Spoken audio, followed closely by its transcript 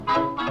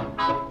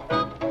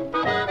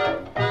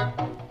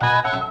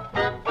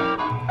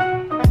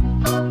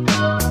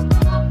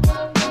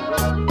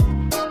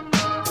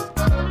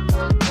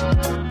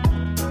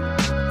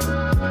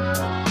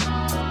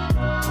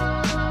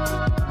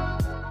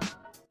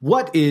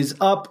What is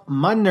up,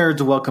 my nerds?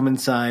 Welcome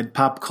inside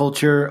Pop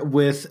Culture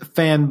with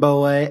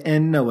Fanboy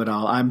and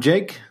Know-It-All. I'm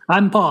Jake.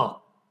 I'm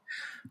Paul.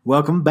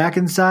 Welcome back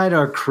inside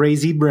our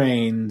crazy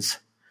brains.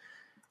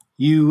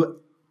 You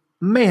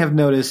may have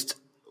noticed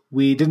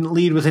we didn't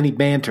lead with any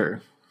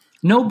banter.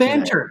 No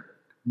banter.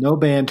 No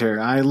banter.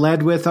 I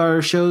led with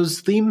our show's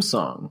theme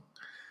song.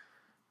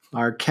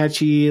 Our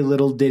catchy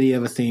little ditty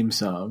of a theme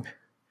song.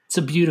 It's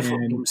a beautiful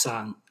theme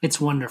song. It's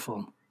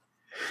wonderful.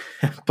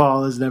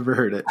 Paul has never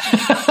heard it.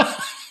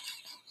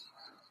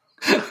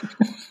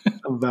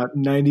 I'm about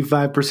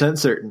 95%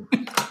 certain.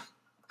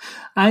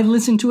 I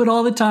listen to it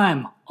all the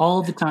time.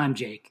 All the time,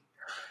 Jake.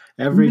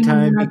 Every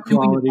time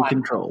equality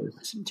controls.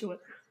 Listen to it.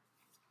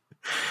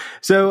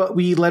 So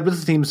we led with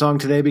the theme song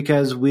today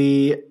because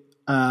we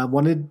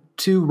wanted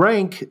to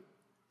rank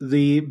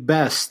the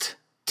best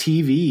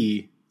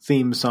TV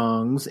theme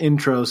songs,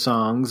 intro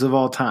songs of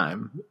all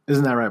time.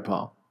 Isn't that right,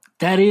 Paul?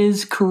 That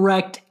is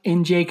correct.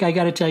 And Jake, I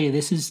got to tell you,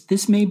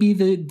 this may be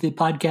the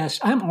podcast.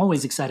 I'm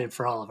always excited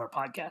for all of our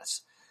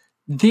podcasts.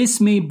 This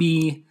may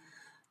be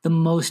the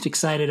most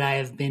excited I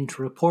have been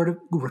to record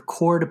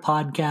a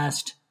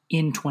podcast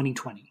in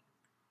 2020.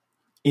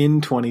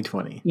 In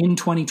 2020. In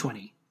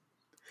 2020.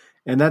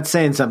 And that's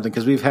saying something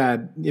because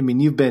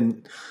you've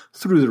been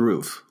through the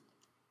roof.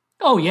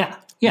 Oh, yeah.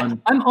 Yeah.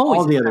 I'm always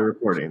all the other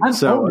recordings.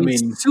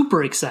 I'm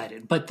super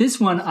excited. But this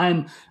one,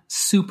 I'm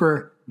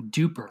super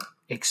duper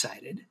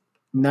excited.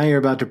 Now you're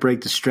about to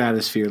break the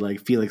stratosphere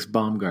like Felix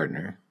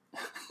Baumgartner.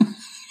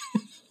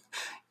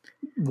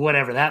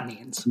 Whatever that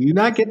means. Do you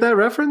not get that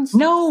reference?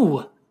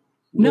 No.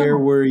 Where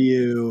were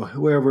you?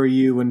 Where were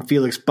you when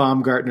Felix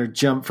Baumgartner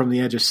jumped from the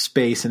edge of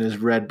space in his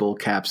Red Bull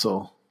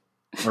capsule?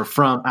 Or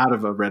out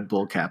of a Red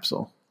Bull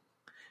capsule.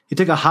 He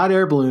took a hot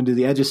air balloon to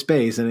the edge of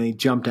space and then he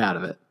jumped out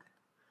of it.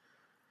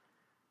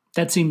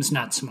 That seems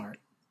not smart.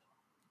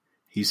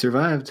 He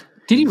survived.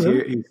 Did he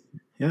really?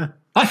 Yeah.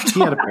 He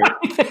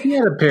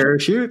had a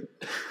parachute.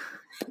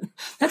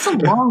 That's a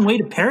long way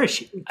to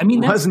parachute. I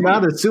mean, it was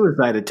not a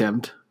suicide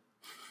attempt.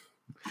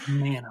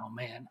 Man, oh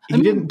man.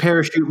 He didn't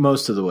parachute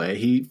most of the way.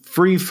 He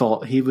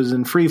was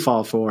in free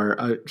fall for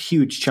a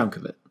huge chunk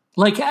of it.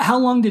 Like, how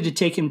long did it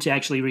take him to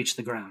actually reach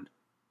the ground?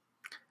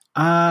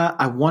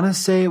 I want to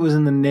say it was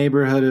in the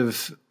neighborhood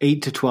of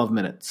 8 to 12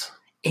 minutes.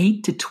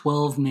 8 to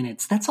 12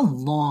 minutes. That's a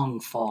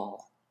long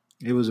fall.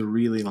 It was a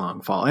really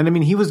long fall. And I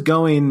mean, he was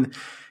going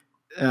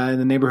in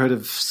the neighborhood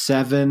of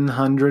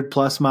 700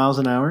 plus miles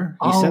an hour.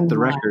 He set the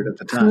record at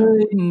the time.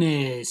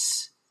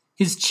 Goodness.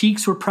 His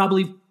cheeks were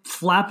probably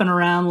flapping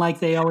around like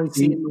they always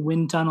see in the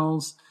wind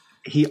tunnels.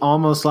 He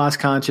almost lost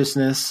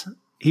consciousness.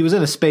 He was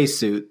in a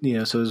spacesuit,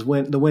 so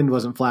the wind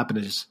wasn't flapping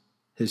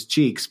his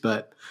cheeks,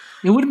 but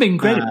it would have been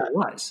great if it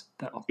was,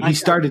 though. He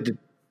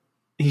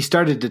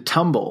started to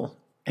tumble,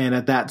 and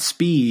at that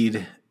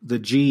speed, the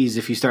G's,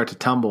 if you start to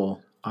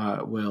tumble,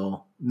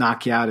 will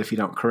knock you out if you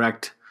don't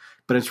correct.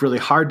 But it's really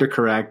hard to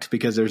correct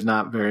because there's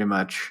not very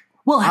much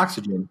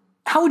oxygen.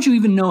 How would you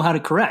even know how to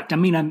correct? I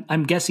mean,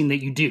 I'm guessing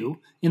that you do.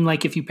 And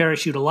like if you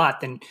parachute a lot,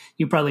 then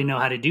you probably know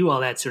how to do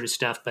all that sort of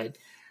stuff. But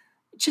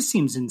it just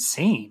seems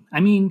insane. I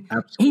mean,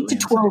 absolutely 8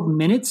 to 12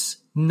 minutes,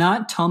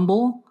 not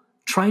tumble,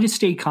 try to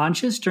stay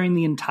conscious during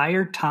the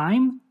entire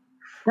time.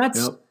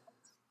 That's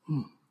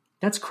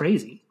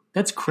crazy.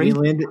 That's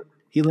crazy.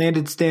 He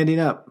landed standing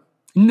up.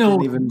 No,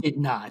 he did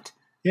not.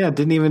 Yeah,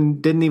 didn't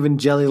even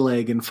jelly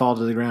leg and fall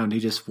to the ground. He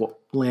just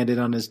landed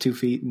on his 2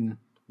 feet and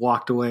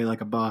walked away like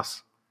a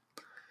boss.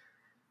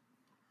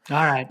 All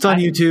right. It's on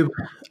YouTube.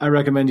 I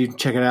recommend you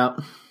check it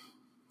out.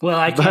 Well,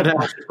 I can't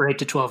watch it for 8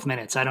 to 12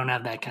 minutes. I don't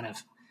have that kind of...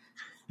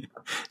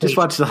 Just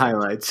watch the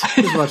highlights.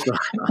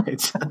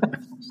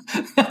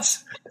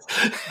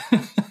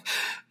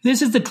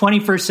 This is the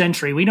 21st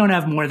century. We don't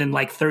have more than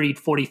like 30,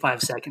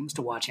 45 seconds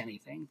to watch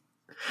anything.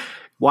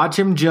 Watch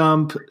him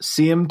jump,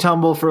 see him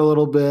tumble for a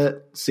little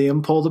bit, see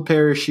him pull the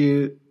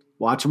parachute,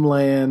 watch him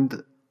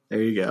land.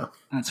 There you go.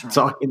 That's right. That's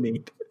all you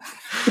need.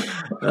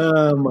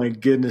 Oh my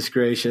goodness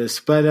gracious.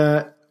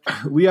 But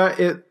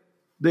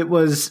it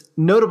was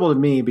notable to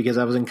me because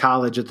I was in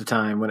college at the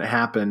time when it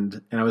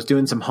happened and I was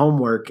doing some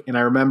homework and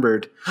I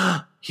remembered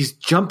he's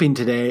jumping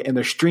today and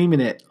they're streaming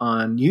it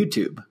on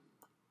YouTube.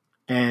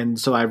 And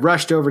so I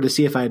rushed over to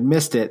see if I had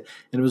missed it,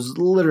 and it was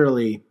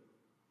literally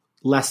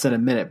less than a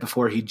minute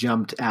before he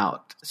jumped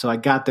out. So I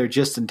got there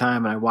just in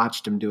time and I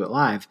watched him do it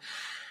live.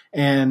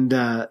 And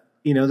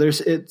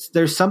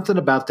there's something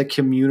about the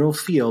communal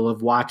feel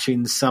of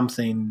watching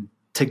something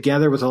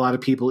together with a lot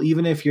of people,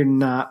 even if you're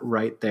not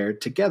right there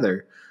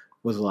together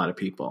with a lot of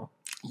people.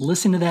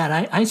 Listen to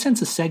that. I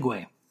sense a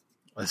segue.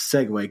 A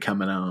segue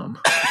coming on.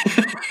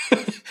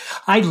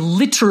 I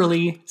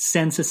literally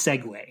sense a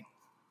segue.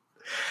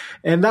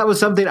 And that was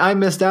something I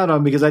missed out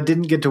on because I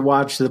didn't get to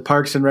watch the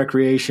Parks and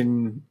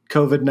Recreation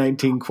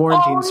COVID-19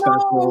 quarantine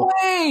special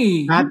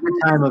at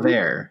the time of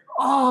air.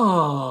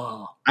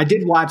 Oh. I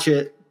did watch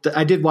it.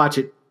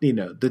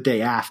 The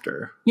day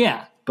after.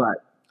 Yeah.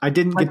 But I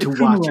didn't get to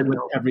watch it with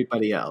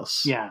everybody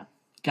else. Yeah.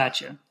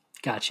 Gotcha.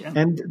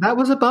 And that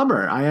was a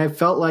bummer. I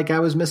felt like I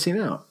was missing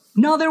out.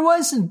 No, there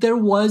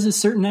was a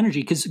certain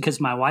energy because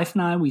my wife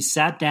and I, we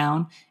sat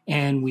down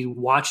and we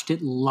watched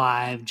it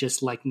live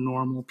just like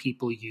normal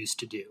people used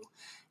to do.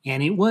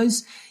 And it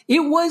was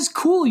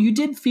cool. You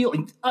did feel,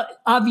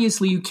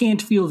 obviously you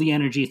can't feel the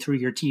energy through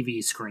your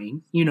TV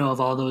screen,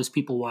 of all those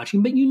people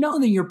watching, but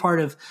that you're part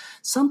of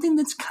something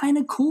that's kind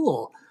of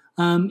cool.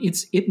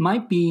 It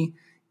might be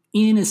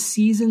in a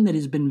season that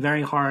has been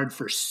very hard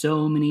for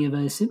so many of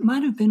us. It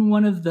might have been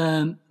one of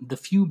the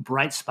few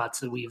bright spots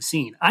that we have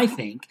seen, I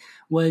think,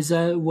 was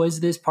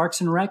this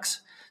Parks and Recs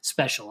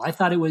special. I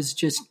thought,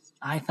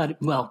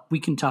 well, we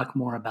can talk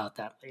more about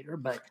that later,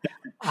 but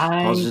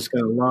I was just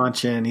going to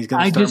launch in. He's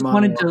going to I just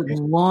wanted to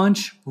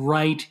launch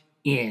right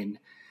in.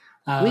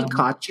 We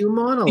caught you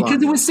monologuing.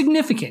 Because it was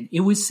significant.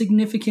 It was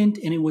significant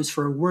and it was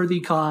for a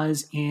worthy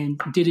cause.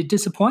 And did it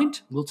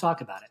disappoint? We'll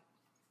talk about it.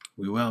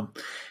 We will.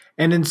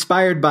 And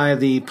inspired by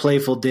the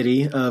playful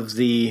ditty of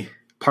the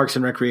Parks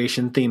and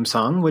Recreation theme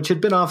song, which had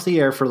been off the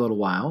air for a little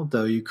while,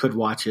 though you could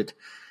watch it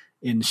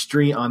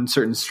on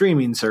certain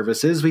streaming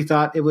services, we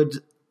thought it was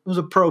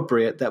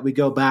appropriate that we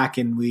go back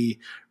and we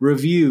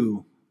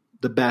review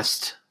the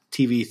best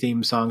TV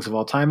theme songs of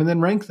all time and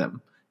then rank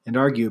them and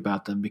argue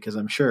about them, because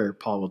I'm sure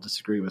Paul will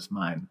disagree with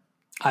mine.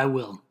 I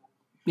will.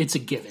 It's a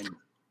given.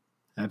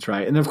 That's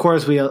right. And of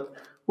course, we'll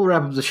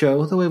wrap up the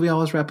show the way we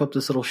always wrap up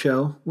this little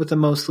show, with the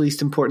most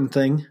least important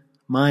thing.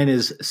 Mine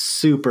is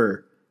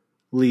super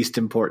least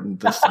important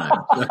this time.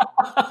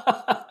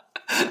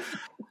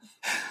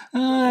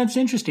 That's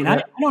interesting.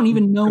 I don't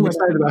even know I'm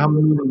excited about how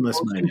meaningless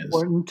mine is.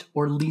 Important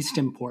or least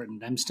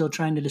important. I'm still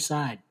trying to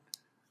decide.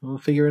 We'll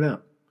figure it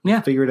out. Yeah.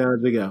 We'll figure it out as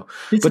we go.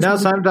 But now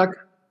it's time to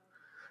talk.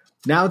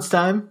 Now it's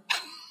time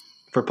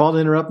for Paul to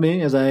interrupt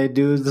me as I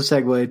do the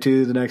segue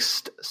to the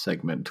next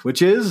segment,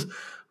 which is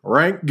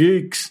Rank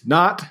Geeks.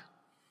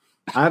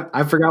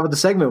 I forgot what the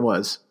segment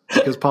was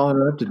because Paul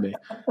interrupted me.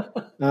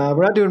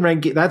 We're not doing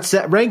Rank Geeks.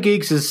 Rank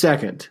Geeks is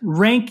second.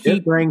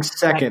 It ranks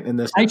second in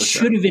this episode. I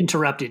should have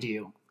interrupted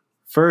you.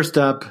 First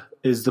up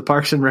is the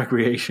Parks and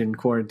Recreation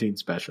Quarantine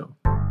Special.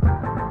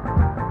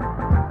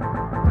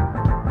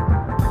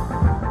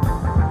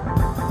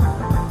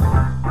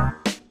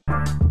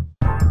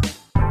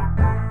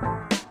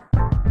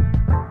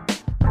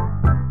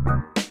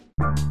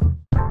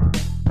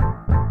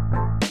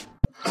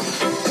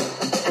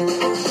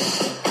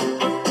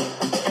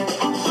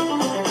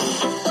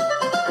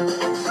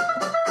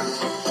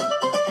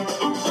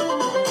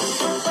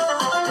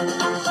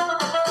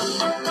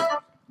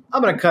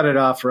 I'm going to cut it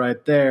off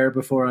right there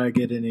before I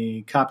get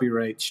any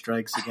copyright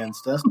strikes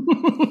against us.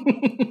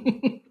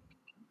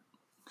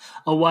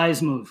 A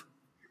wise move.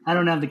 I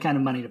don't have the kind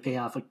of money to pay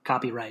off a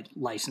copyright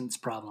license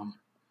problem.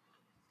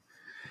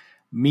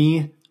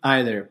 Me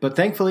either. But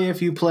thankfully,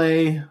 if you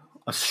play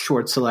a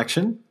short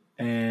selection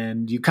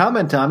and you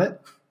comment on it,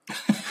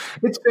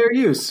 it's fair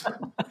use.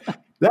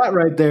 That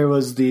right there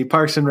was the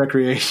Parks and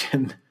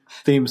Recreation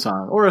theme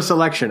song, or a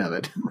selection of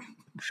it.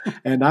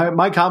 And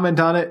my comment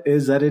on it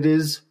is that it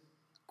is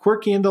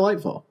quirky and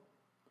delightful.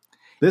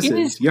 This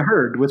is You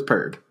Heard with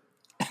Purd.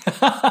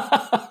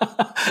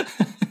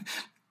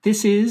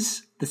 This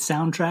is the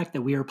soundtrack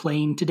that we are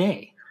playing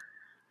today.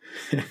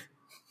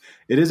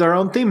 It is our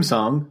own theme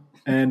song,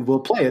 and we'll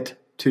play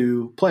it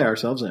to play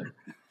ourselves in.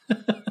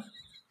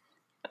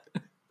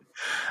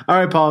 All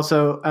right, Paul.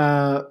 So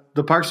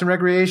the Parks and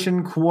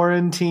Recreation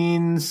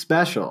Quarantine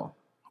Special.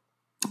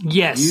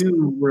 Yes.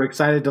 You were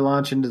excited to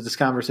launch into this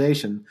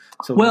conversation,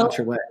 so launch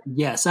your way.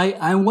 Yes,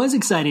 I was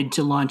excited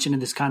to launch into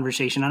this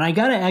conversation, and I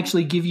got to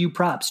actually give you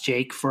props,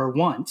 Jake, for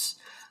once.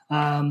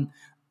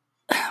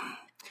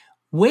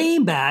 Way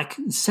back,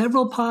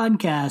 several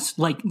podcasts,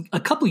 like a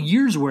couple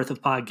years worth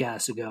of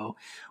podcasts ago,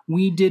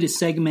 we did a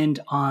segment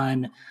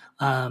on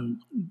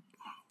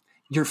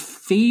your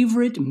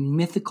favorite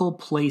mythical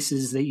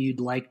places that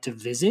you'd like to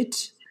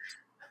visit.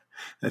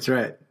 That's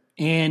right.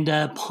 And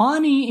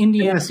Pawnee,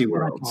 Indiana. Fantasy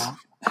Worlds.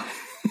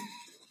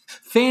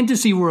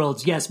 Fantasy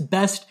Worlds. Yes,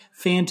 best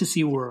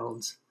fantasy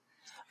worlds.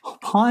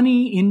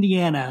 Pawnee,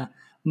 Indiana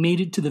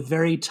made it to the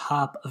very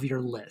top of your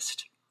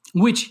list,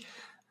 which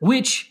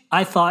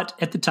I thought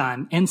at the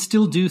time, and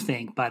still do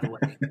think, by the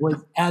way,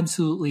 was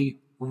absolutely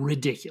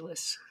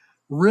ridiculous.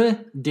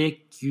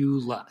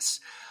 Ridiculous.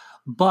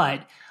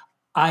 But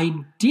I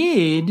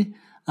did,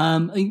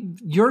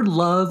 your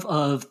love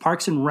of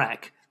Parks and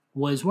Rec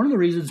was one of the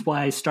reasons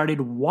why I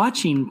started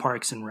watching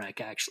Parks and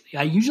Rec, actually.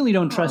 I usually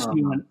don't trust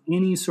you on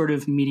any sort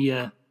of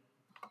media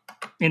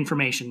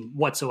information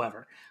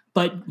whatsoever.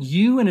 But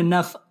you and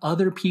enough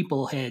other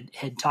people had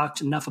talked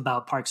enough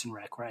about Parks and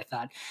Rec where I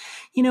thought,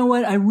 you know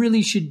what, I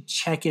really should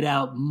check it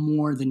out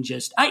more than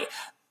just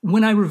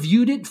when I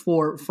reviewed it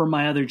for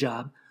my other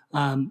job,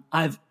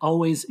 I've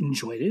always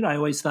enjoyed it. I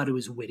always thought it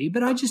was witty,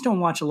 but I just don't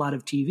watch a lot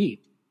of TV.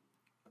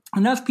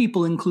 Enough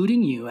people,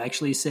 including you,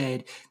 actually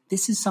said,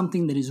 this is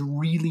something that is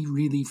really,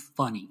 really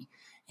funny.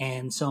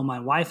 And so my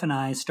wife and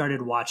I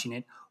started watching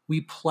it. We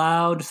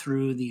plowed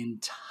through the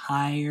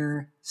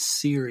entire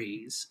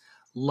series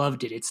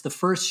loved it. It's the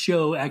first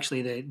show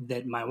actually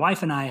that my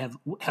wife and I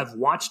have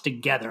watched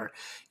together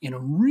in a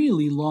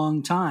really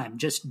long time.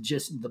 Just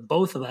the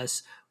both of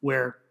us,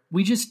 where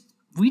we just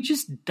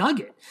dug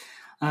it.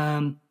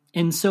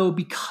 And so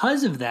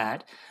because of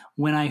that,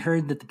 when I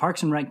heard that the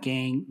Parks and Rec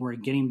gang were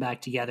getting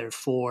back together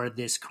for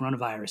this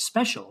coronavirus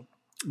special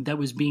that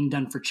was being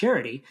done for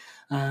charity,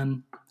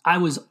 I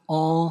was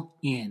all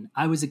in.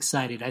 I was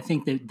excited. I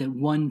think that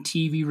one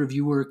TV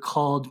reviewer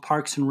called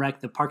Parks and Rec,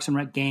 the Parks and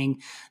Rec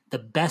gang, the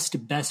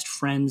best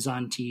friends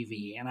on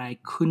TV. And I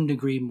couldn't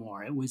agree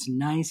more. It was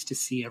nice to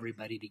see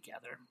everybody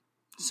together.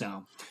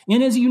 So,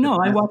 and as you know,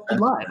 I watched it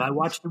live. I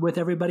watched it with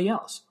everybody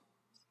else.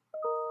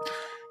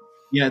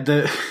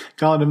 Yeah,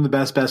 calling them the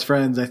best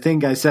friends. I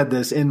think I said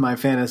this in my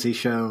fantasy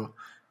show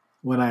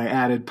when I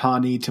added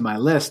Pawnee to my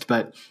list,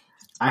 but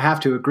I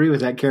have to agree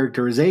with that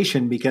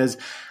characterization because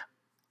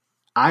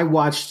I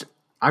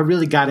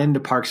really got into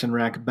Parks and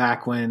Rec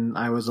back when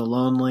I was a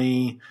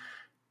lonely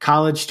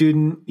college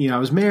student. I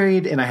was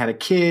married and I had a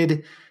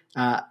kid.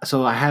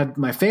 So I had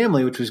my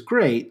family, which was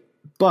great,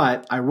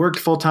 but I worked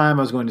full time.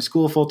 I was going to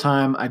school full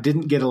time. I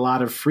didn't get a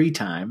lot of free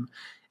time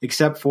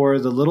except for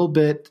the little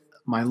bit,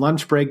 my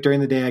lunch break during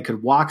the day. I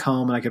could walk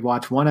home and I could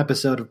watch one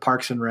episode of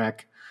Parks and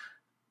Rec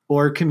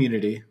or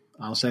Community.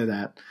 I'll say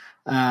that.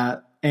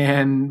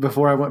 And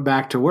before I went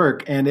back to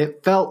work, and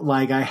it felt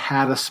like I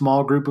had a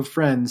small group of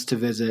friends to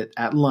visit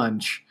at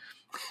lunch,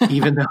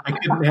 even though I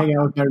couldn't hang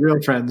out with my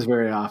real friends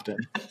very often.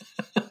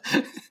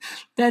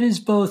 That is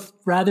both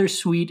rather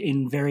sweet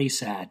and very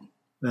sad.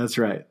 That's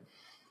right.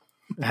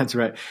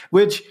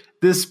 Which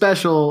this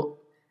special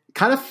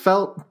kind of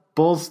felt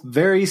both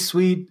very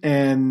sweet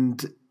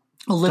and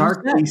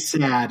darkly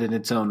sad in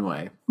its own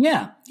way.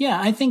 Yeah,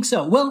 I think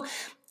so. Well,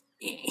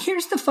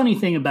 here's the funny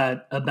thing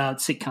about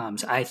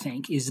sitcoms, I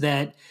think, is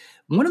that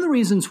one of the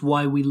reasons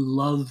why we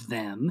love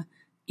them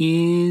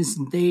is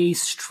they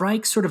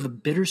strike sort of a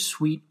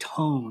bittersweet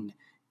tone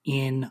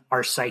in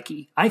our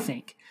psyche, I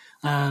think.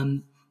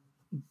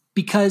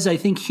 Because I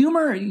think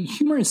humor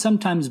is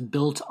sometimes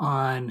built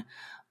on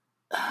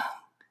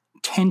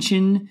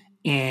tension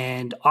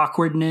and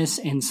awkwardness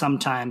and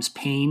sometimes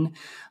pain.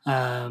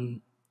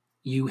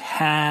 You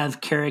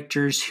have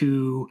characters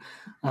who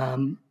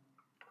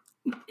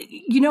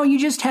you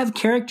just have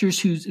characters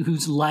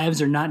whose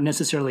lives are not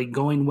necessarily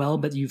going well,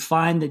 but you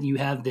find that you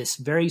have this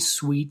very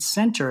sweet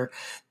center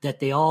that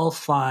they all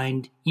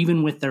find,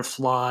 even with their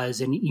flaws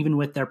and even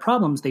with their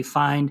problems, they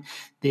find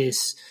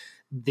this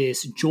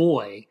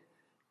joy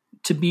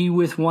to be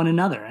with one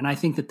another. And I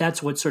think that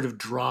that's what sort of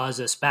draws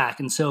us back.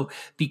 And so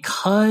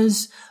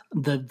because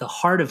the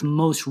heart of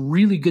most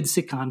really good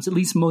sitcoms, at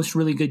least most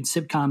really good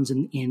sitcoms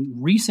in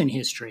recent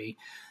history,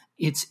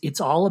 it's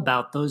all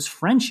about those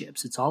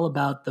friendships. It's all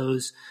about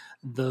those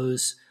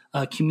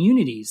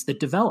communities that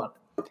develop.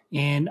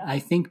 And I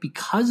think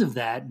because of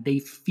that, they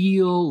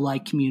feel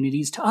like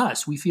communities to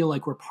us. We feel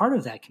like we're part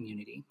of that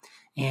community.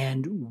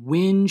 And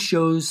when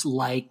shows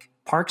like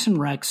Parks and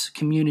Rec's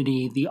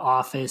Community, The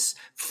Office,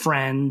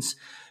 Friends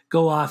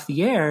go off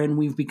the air and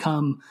we've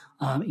become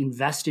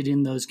invested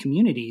in those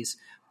communities,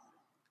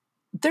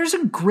 there's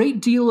a great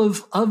deal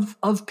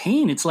of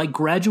pain. It's like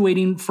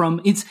graduating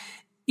from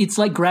it's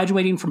like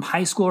graduating from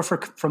high school or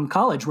from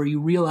college, where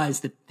you realize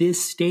that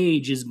this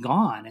stage is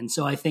gone. And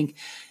so I think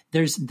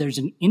there's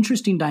an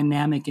interesting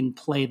dynamic in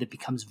play that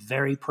becomes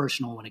very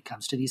personal when it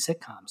comes to these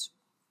sitcoms.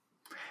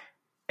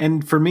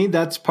 And for me,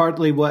 that's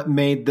partly what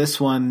made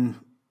this one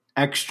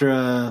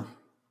extra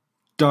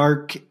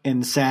dark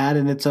and sad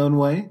in its own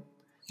way.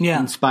 Yeah.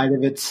 In spite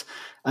of its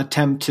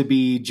attempt to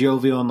be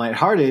jovial and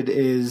lighthearted,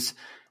 is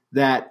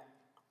that,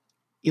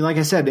 like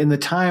I said, in the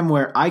time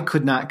where I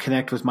could not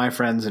connect with my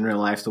friends in real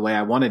life the way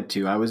I wanted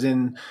to, I was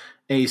in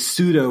a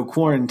pseudo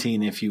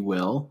quarantine, if you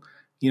will.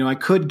 I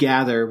could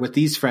gather with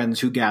these friends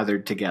who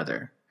gathered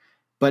together.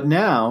 But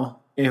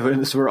now,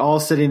 so we're all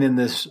sitting in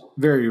this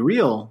very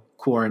real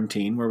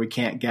quarantine where we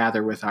can't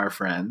gather with our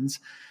friends,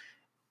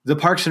 the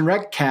Parks and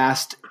Rec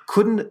cast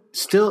could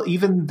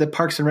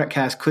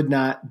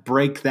not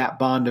break that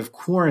bond of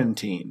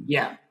quarantine.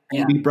 Yeah.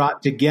 And be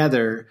brought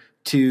together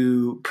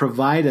to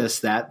provide us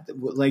that.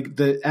 Like,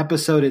 the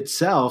episode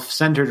itself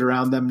centered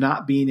around them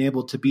not being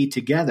able to be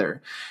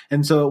together.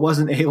 And so it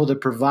wasn't able to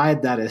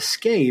provide that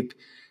escape,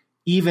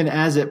 even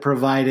as it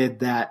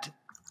provided that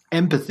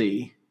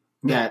empathy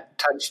that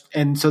touched.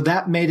 And so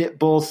that made it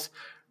both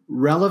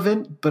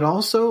relevant, but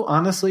also,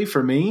 honestly,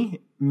 for me,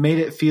 made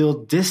it feel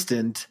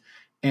distant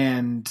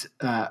and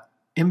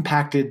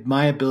impacted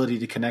my ability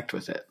to connect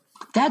with it.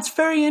 That's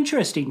very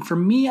interesting. For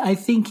me, I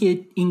think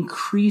it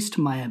increased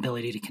my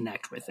ability to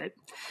connect with it.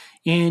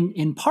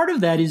 And part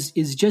of that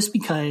is just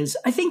because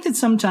I think that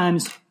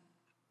sometimes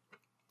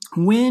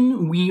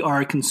when we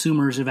are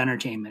consumers of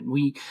entertainment,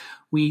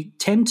 we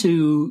tend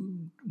to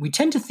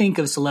think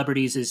of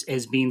celebrities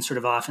as being sort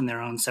of off in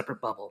their own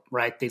separate bubble,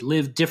 right? They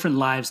live different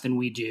lives than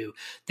we do.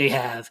 They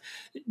have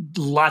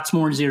lots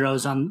more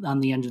zeros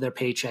on the end of their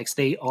paychecks.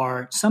 They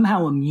are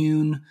somehow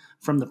immune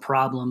from the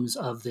problems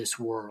of this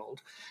world.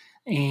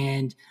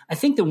 And I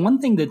think that one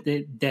thing that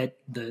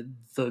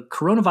the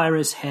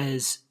coronavirus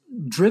has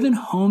driven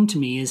home to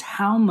me is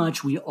how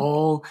much we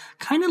all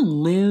kind of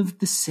live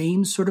the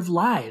same sort of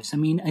lives. I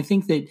mean, I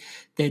think that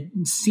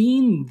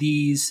seeing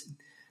these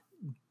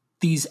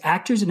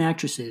actors and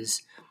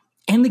actresses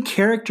and the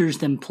characters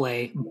them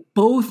play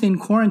both in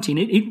quarantine,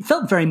 it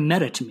felt very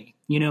meta to me,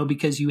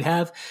 because you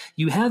have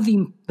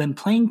them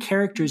playing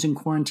characters in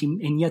quarantine,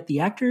 and yet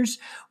the actors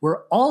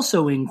were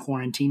also in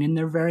quarantine in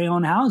their very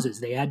own houses.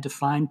 They had to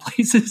find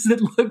places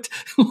that looked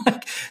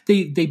like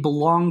they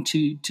belonged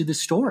to the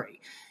story.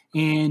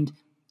 And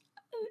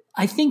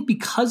I think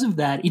because of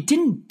that, it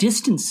didn't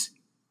distance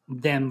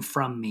them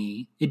from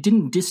me. It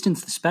didn't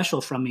distance the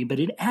special from me, but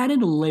it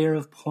added a layer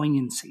of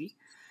poignancy.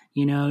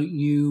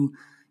 You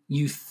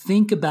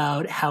think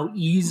about how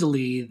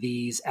easily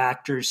these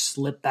actors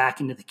slip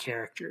back into the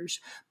characters,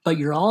 but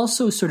you're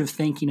also sort of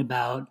thinking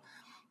about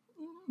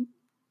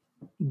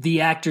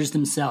the actors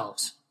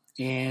themselves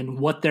and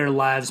what their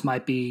lives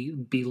might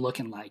be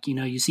looking like.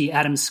 You see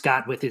Adam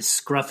Scott with his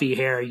scruffy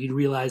hair, you'd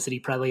realize that he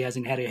probably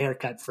hasn't had a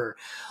haircut for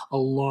a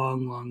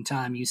long, long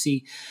time. You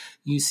see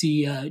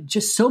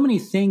just so many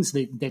things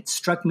that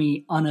struck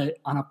me on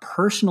a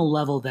personal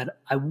level that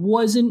I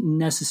wasn't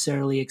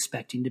necessarily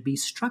expecting to be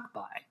struck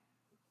by.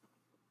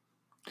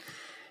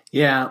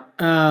 Yeah.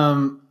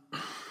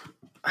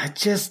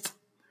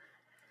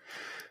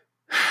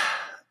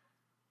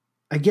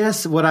 I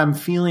guess what I'm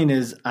feeling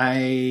is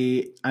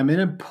I'm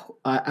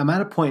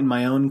at a point in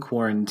my own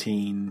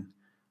quarantine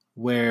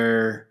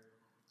where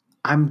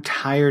I'm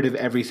tired of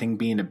everything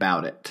being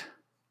about it.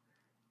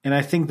 And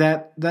I think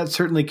that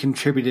certainly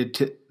contributed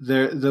to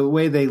the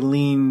way they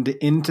leaned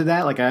into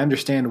that. Like, I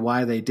understand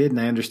why they did, and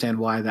I understand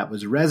why that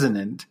was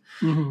resonant.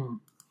 Mm-hmm.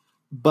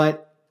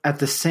 But at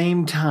the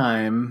same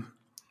time,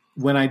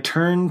 when I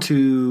turn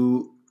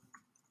to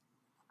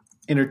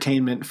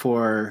entertainment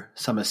for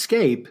some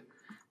escape,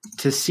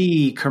 to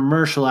see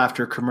commercial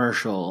after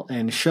commercial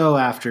and show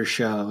after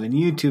show and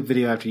YouTube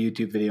video after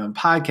YouTube video and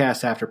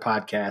podcast after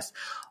podcast,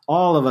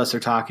 all of us are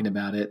talking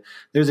about it.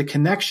 There's a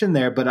connection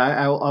there, but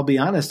I'll be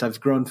honest, I've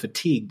grown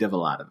fatigued of a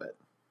lot of it.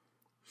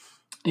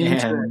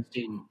 Interesting.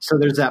 And so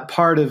there's that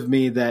part of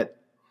me that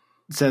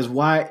says,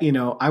 why,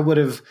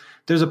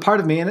 there's a part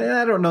of me, and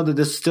I don't know that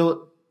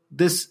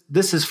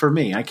this is for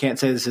me. I can't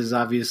say this is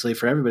obviously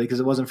for everybody because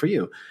it wasn't for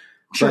you.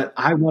 Sure. But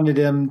I wanted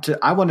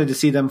to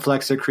see them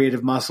flex their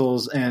creative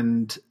muscles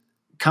and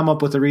come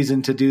up with a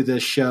reason to do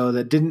this show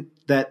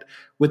that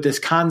with this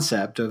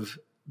concept of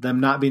them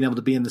not being able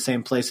to be in the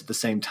same place at the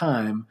same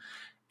time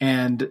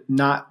and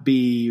not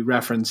be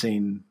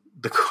referencing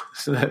the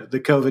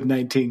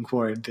COVID-19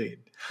 quarantine.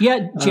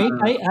 Yeah, Jake,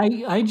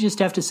 I just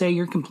have to say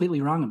you're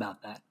completely wrong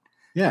about that.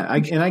 Yeah,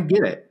 I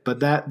get it, but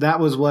that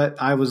was what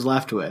I was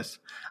left with.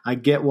 I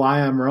get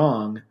why I'm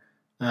wrong,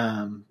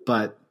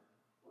 but.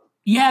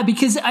 Yeah,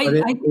 because I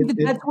think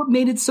that's what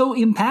made it so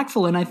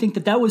impactful, and I think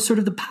that was sort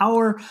of the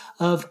power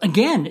of,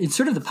 again, it's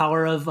sort of the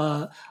power of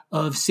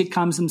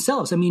sitcoms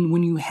themselves. I mean,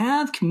 when you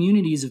have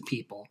communities of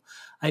people,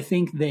 I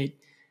think that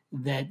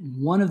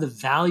one of the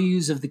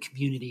values of the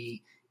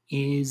community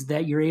is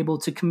that you're able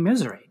to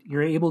commiserate,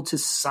 you're able to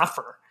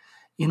suffer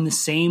in the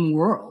same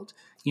world,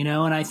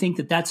 and I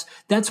think that's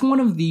one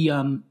of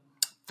the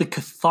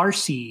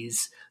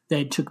catharses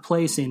that took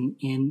place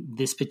in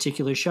this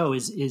particular show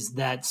is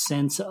that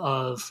sense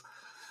of,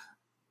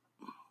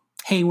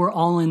 hey, we're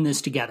all in this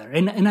together.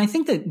 And I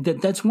think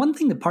that's one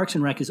thing that Parks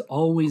and Rec has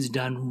always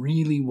done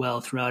really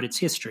well throughout its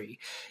history,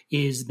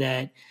 is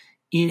that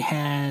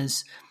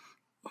it's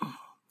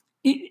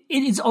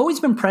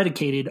always been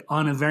predicated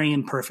on a very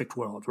imperfect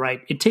world,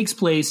 right? It takes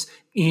place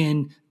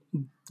in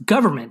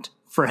government,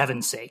 for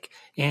heaven's sake,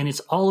 and it's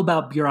all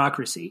about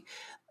bureaucracy.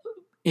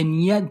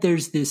 And yet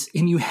there's this,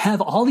 and you have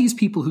all these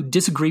people who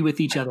disagree with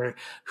each other,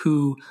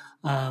 who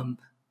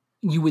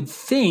you would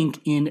think,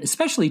 in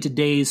especially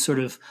today's sort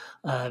of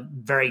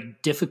very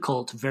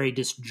difficult, very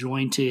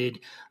disjointed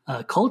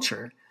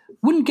culture,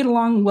 wouldn't get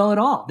along well at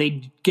all.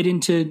 They'd get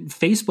into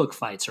Facebook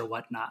fights or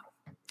whatnot.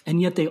 And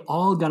yet they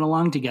all got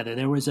along together.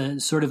 There was a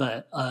sort of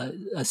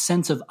a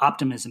sense of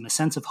optimism, a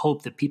sense of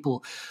hope that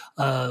people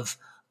of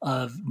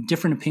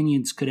different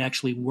opinions could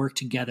actually work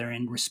together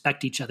and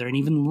respect each other and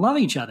even love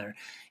each other.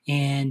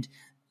 And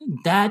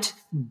that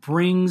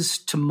brings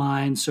to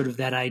mind sort of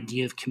that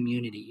idea of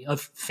community,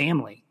 of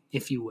family,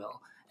 if you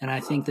will. And I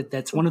think that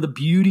that's one of the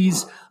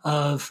beauties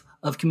of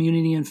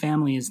community and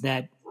family, is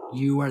that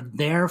you are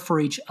there for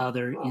each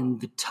other in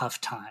the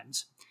tough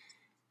times.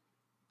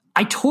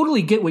 I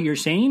totally get what you're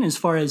saying as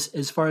far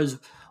as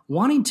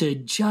wanting to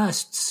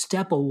just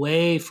step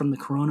away from the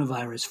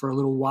coronavirus for a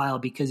little while,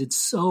 because it's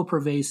so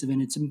pervasive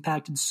and it's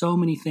impacted so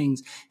many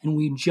things, and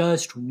we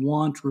just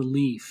want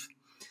relief.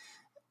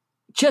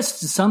 Just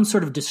some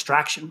sort of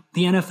distraction.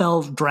 The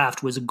NFL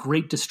draft was a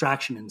great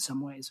distraction in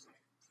some ways.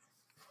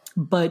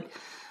 But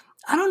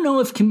I don't know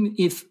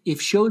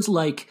if shows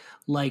like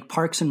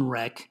Parks and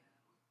Rec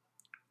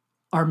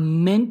are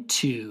meant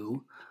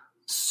to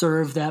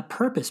serve that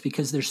purpose,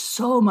 because there's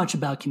so much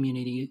about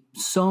community,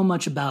 so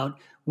much about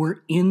we're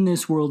in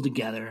this world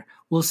together.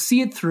 We'll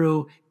see it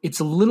through. It's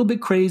a little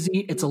bit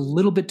crazy. It's a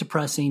little bit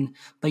depressing,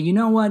 but you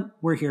know what?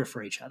 We're here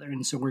for each other.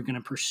 And so we're going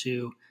to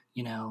pursue,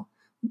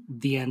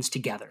 the ends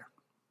together.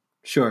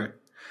 Sure.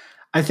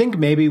 I think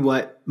maybe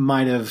what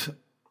might have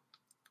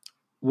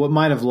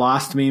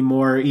lost me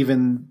more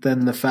even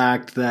than the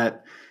fact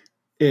that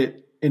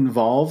it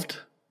involved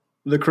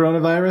the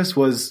coronavirus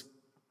was,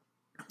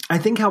 I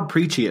think, how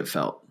preachy it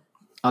felt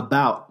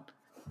about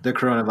the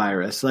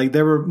coronavirus. Like,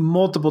 there were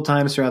multiple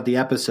times throughout the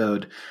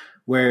episode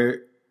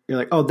where you're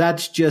like, oh,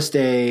 that's just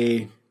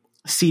a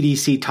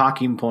CDC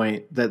talking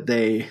point that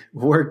they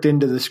worked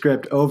into the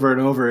script over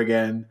and over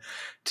again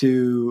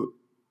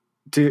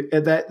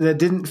that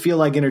didn't feel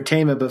like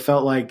entertainment, but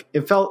felt like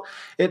it felt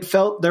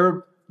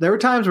there were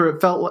times where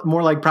it felt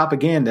more like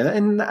propaganda.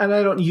 And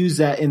I don't use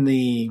that in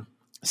the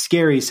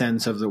scary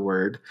sense of the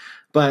word,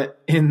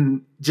 but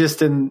in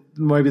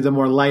maybe the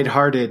more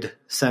lighthearted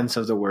sense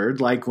of the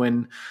word, like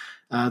when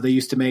they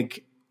used to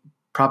make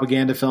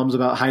propaganda films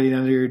about hiding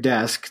under your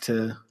desk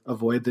to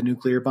avoid the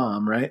nuclear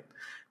bomb, right?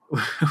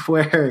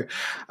 Where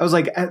I was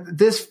like,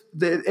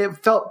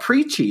 it felt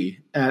preachy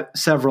at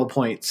several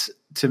points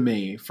to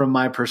me from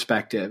my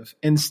perspective,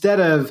 instead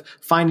of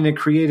finding a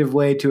creative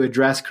way to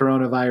address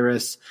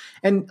coronavirus.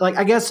 And like,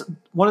 I guess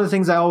one of the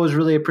things I always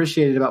really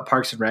appreciated about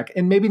Parks and Rec,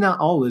 and maybe not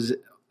always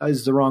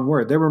is the wrong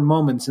word, there were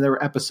moments and there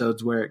were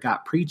episodes where it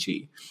got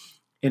preachy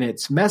in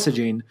its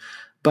messaging,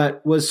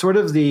 but was sort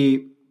of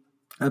the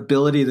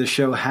ability the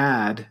show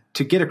had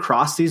to get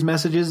across these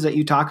messages that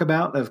you talk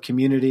about of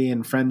community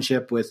and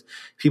friendship with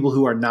people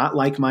who are not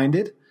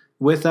like-minded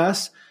with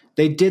us.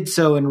 They did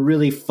so in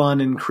really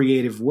fun and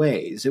creative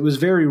ways. It was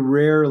very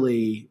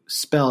rarely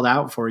spelled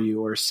out for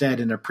you or said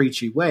in a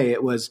preachy way.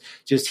 It was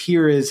just,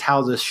 here is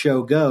how the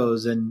show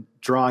goes, and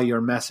draw your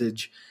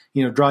message,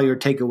 draw your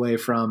takeaway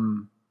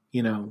from,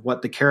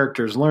 what the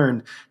characters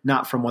learned,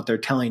 not from what they're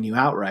telling you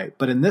outright.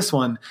 But in this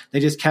one, they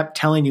just kept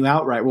telling you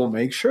outright, well,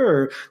 make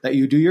sure that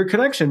you do your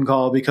connection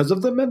call because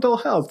of the mental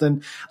health.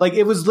 And like,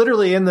 it was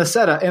literally in the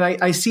setup. And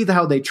I see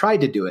how they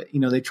tried to do it.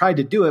 They tried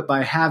to do it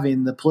by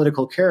having the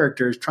political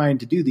characters trying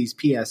to do these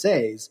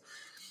PSAs.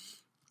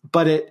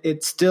 But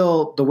it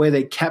still, the way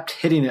they kept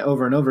hitting it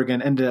over and over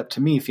again, ended up to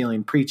me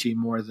feeling preachy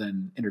more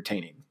than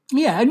entertaining.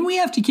 Yeah, and we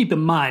have to keep in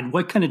mind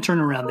what kind of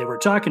turnaround they were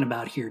talking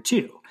about here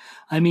too.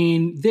 I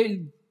mean,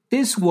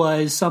 this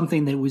was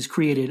something that was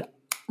created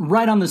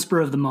right on the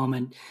spur of the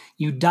moment.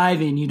 You dive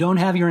in, you don't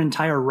have your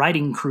entire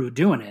writing crew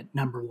doing it,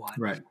 number one.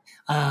 Right.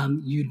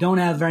 You don't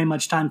have very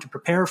much time to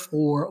prepare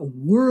for a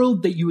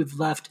world that you have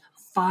left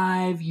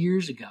 5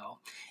 years ago.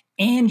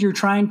 And you're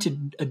trying to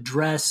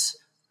address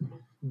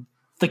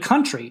the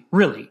country,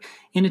 really,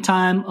 in a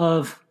time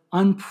of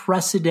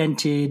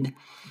unprecedented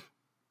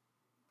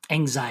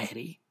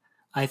anxiety,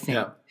 I think.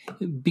 Yeah.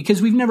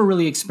 Because we've never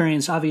really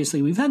experienced,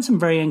 obviously, we've had some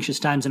very anxious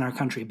times in our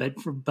country, but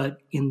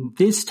in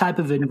this type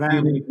of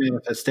environment, unique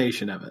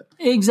manifestation of it.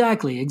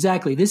 Exactly.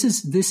 This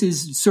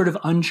is sort of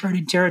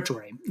uncharted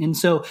territory. And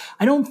so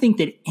I don't think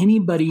that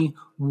anybody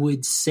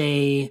would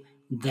say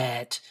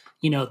that,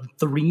 the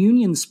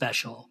reunion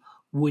special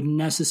would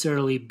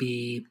necessarily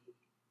be,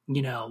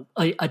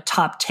 a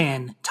top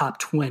 10, top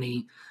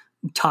 20,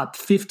 top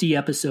 50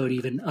 episode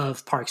even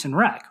of Parks and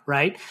Rec,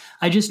 right?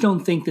 I just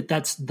don't think that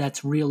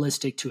that's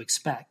realistic to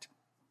expect.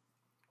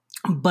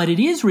 But it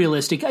is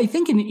realistic, I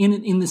think,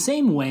 in the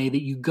same way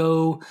that you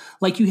go,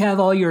 like you have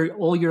all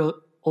your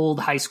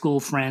old high school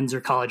friends or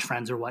college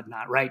friends or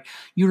whatnot, right?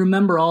 You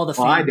remember all the.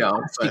 Well, I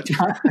don't.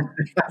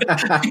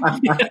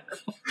 Yeah.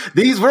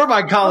 These were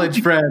my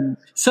college friends.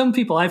 Some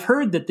people, I've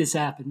heard that this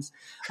happens,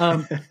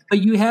 but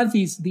you have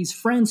these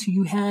friends who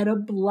you had a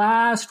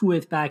blast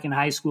with back in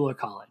high school or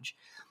college.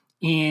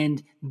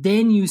 And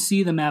then you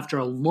see them after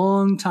a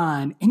long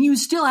time and you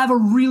still have a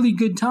really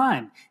good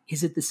time.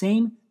 Is it the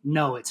same?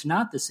 No, it's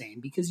not the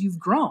same, because you've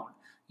grown.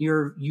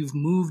 You've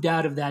moved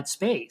out of that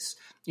space.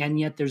 And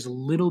yet there's a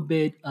little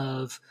bit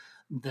of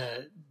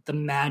the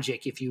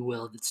magic, if you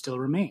will, that still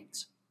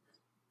remains.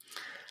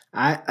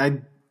 I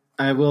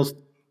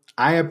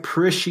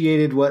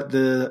appreciated what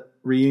the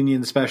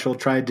reunion special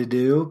tried to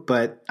do,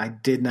 but I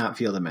did not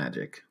feel the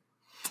magic.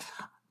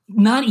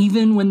 Not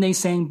even when they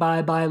sang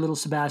Bye Bye Little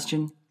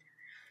Sebastian?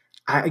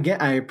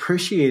 I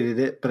appreciated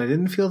it, but I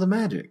didn't feel the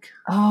magic.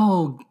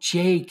 Oh,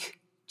 Jake,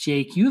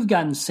 you've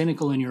gotten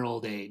cynical in your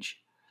old age.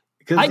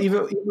 Because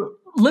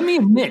let me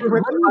admit,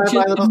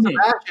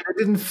 it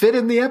didn't fit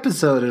in the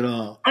episode at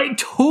all. I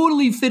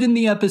totally fit in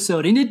the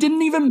episode, and it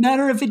didn't even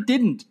matter if it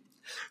didn't,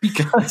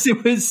 because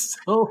it was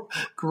so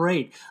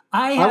great.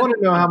 I want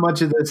to know how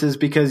much of this is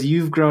because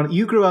you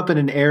grew up in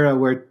an era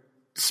where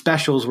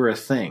specials were a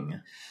thing.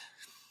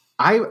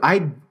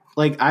 I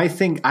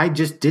think I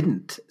just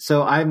didn't.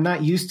 So I'm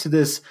not used to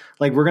this.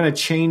 Like, we're going to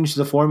change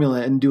the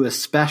formula and do a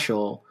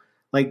special.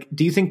 Like,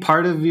 do you think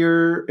part of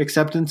your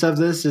acceptance of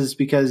this is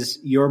because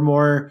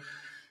you've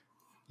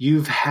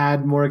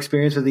had more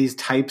experience with these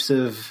types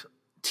of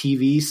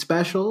TV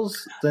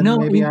specials than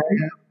maybe I have?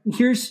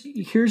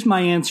 Here's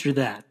my answer to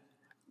that.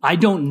 I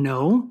don't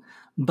know,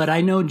 but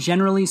I know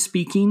generally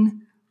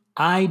speaking,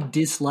 I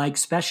dislike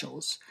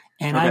specials.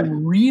 And I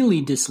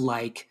really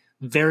dislike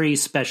very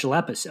special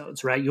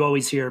episodes, right? You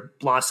always hear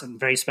Blossom,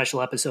 very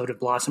special episode of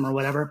Blossom or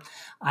whatever.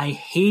 I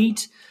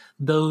hate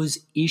those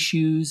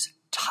issues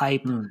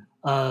type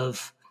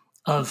of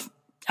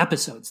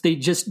episodes. They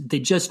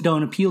just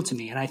don't appeal to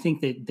me. And I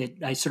think that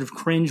I sort of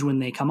cringe when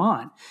they come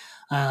on.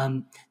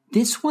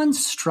 This one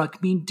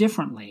struck me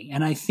differently.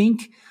 And I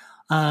think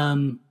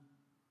I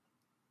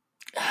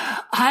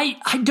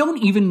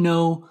don't even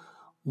know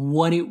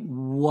what it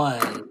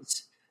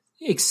was,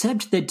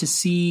 except that to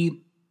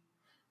see,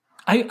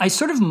 I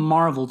sort of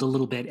marveled a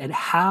little bit at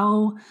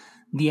how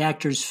the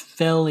actors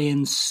fell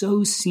in so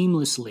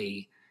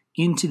seamlessly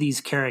into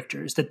these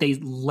characters that they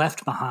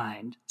left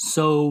behind.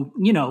 So,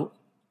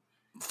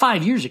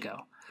 5 years ago,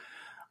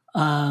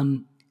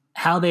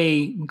 how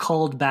they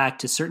called back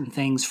to certain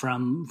things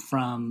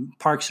from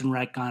Parks and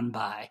Rec gone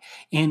by.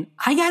 And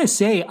I gotta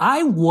say,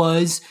 I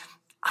was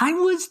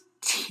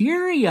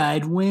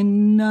teary-eyed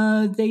when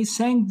they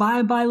sang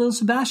Bye Bye Little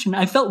Sebastian.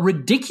 I felt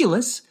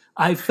ridiculous.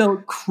 I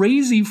felt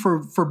crazy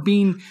for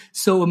being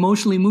so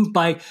emotionally moved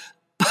by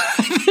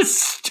this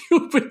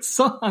stupid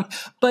song.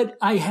 But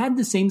I had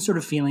the same sort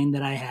of feeling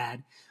that I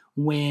had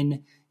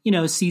when,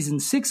 season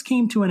 6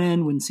 came to an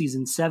end, when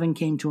season 7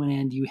 came to an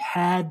end. You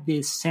had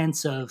this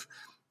sense of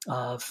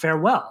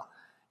farewell.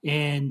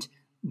 And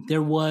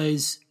there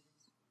was,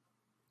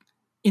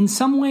 in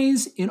some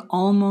ways, it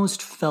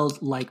almost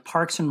felt like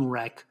Parks and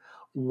Rec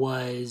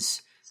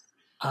was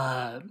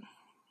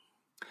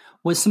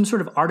some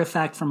sort of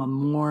artifact from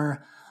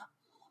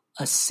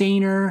a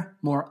saner,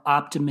 more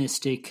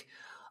optimistic,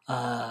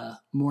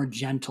 more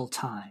gentle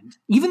time,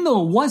 even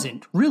though it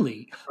wasn't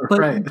really.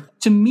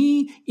 But to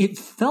me, it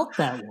felt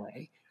that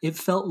way. It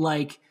felt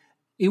like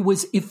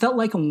it felt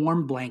like a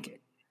warm blanket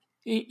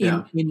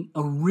in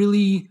a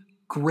really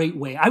great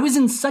way. I was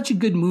in such a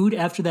good mood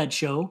after that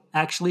show,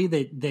 actually,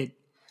 that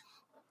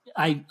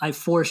I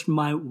forced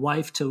my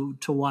wife to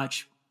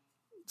watch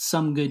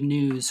Some Good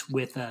News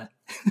with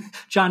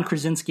John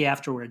Krasinski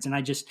afterwards. And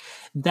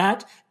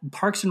that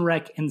Parks and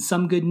Rec and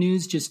Some Good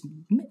News,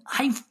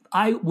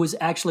 I was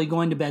actually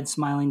going to bed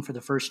smiling for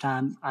the first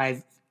time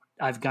I've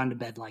gone to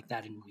bed like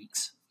that in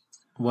weeks.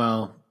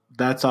 Well,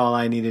 that's all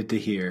I needed to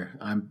hear.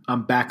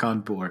 I'm back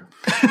on board.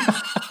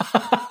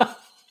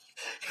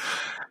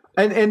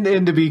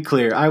 And to be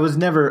clear, I was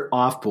never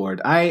off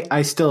board.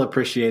 I still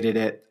appreciated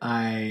it.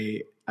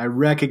 I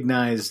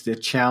recognize the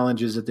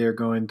challenges that they're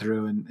going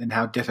through and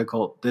how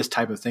difficult this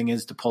type of thing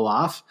is to pull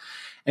off.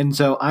 And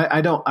so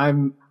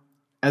I'm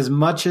as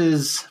much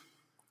as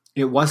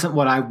it wasn't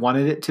what I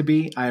wanted it to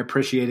be, I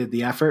appreciated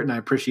the effort and I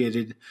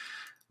appreciated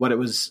what it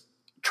was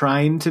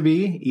trying to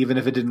be, even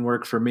if it didn't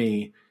work for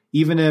me.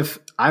 Even if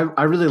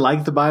I really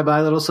liked the Bye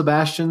Bye Little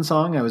Sebastian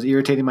song. I was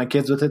irritating my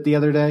kids with it the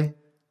other day.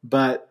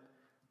 But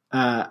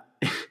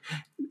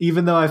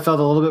even though I felt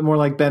a little bit more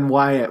like Ben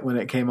Wyatt when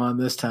it came on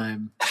this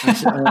time,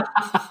 I'm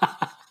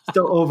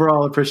still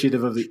overall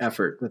appreciative of the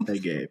effort that they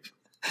gave.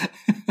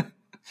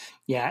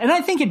 Yeah, and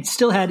I think it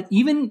still had,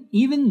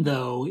 even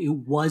though it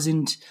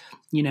wasn't,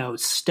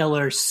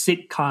 stellar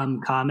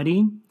sitcom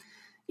comedy,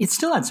 it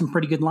still had some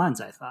pretty good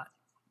lines, I thought.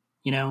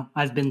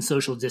 I've been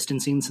social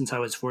distancing since I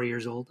was 4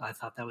 years old. I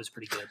thought that was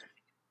pretty good.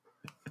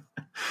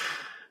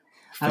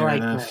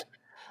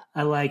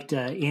 I liked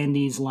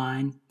Andy's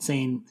line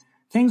saying,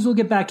 "Things will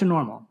get back to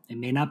normal. It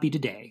may not be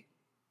today.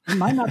 It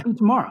might not be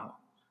tomorrow.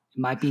 It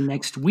might be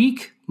next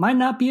week. Might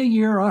not be a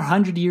year or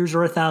 100 years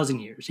or 1,000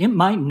 years. It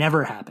might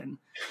never happen,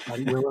 but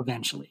it will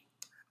eventually."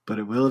 But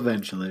it will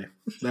eventually.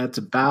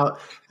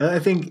 I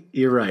think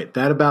you're right.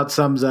 That about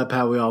sums up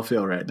how we all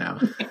feel right now.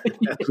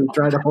 As we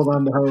try to hold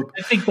on to hope.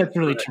 I think that's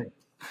really true.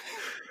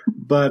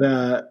 But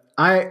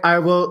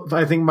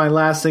I think my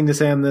last thing to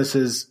say on this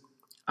is,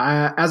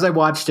 as I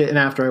watched it and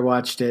after I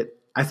watched it,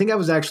 I think I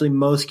was actually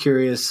most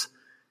curious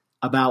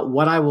about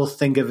what I will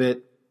think of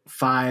it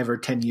 5 or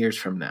 10 years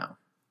from now.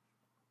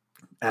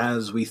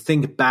 As we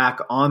think back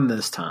on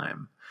this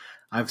time,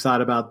 I've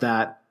thought about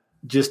that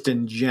just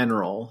in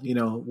general.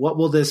 What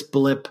will this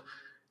blip,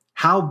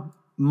 how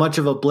much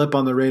of a blip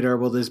on the radar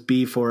will this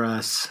be for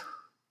us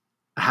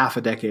half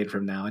a decade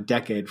from now, a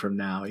decade from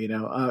now?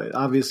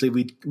 Obviously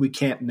we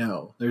can't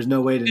know. There's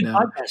no way to know.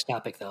 Podcast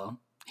topic though.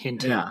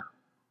 Hint. Yeah.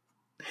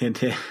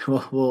 Hint.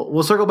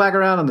 We'll circle back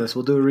around on this.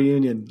 We'll do a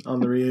reunion on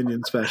the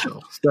reunion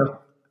special. So.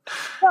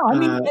 No, I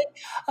mean,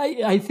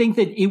 I think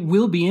that it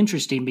will be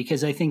interesting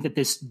because I think that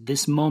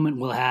this moment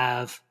will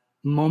have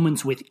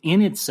moments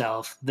within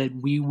itself that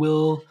we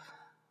will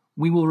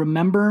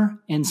remember,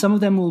 and some of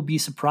them will be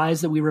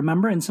surprised that we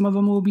remember, and some of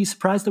them will be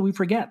surprised that we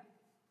forget.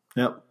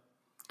 Yep.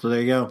 So there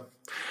you go.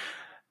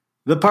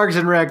 The Parks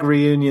and Rec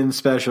reunion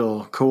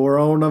special,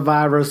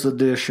 coronavirus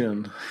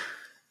edition.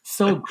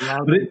 So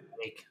glad.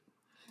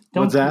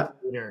 What's that?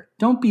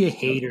 Don't be a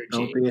hater,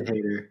 Jake. Don't be a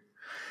hater.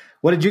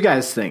 What did you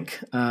guys think?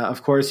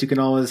 Of course, you can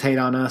always hate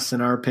on us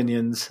and our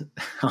opinions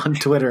on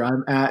Twitter.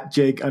 I'm at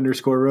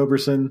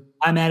Jake_Roberson.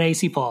 I'm at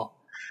AC Paul.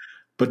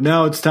 But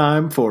now it's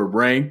time for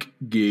Rank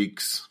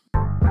Geeks.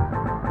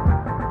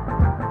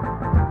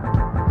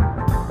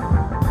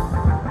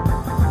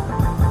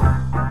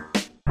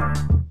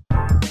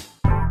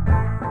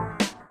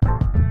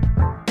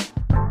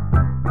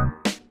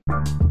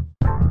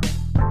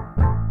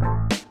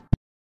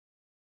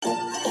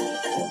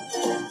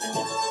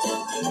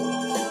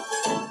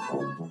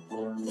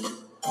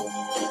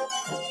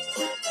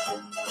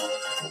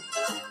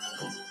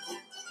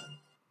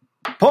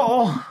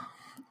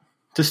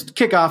 To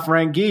kick off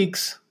Rank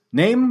Geeks,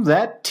 name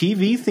that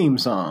TV theme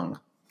song.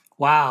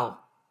 Wow.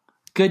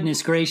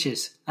 Goodness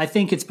gracious. I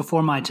think it's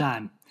before my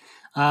time.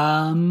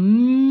 I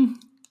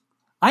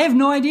have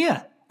no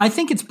idea. I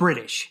think it's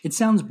British. It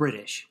sounds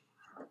British.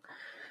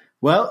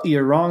 Well,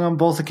 you're wrong on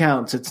both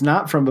accounts. It's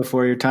not from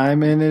before your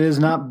time, and it is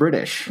not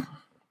British.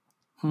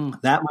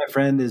 That, my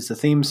friend, is the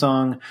theme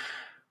song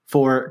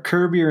for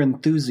Curb Your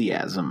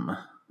Enthusiasm,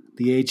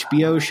 the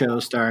HBO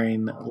show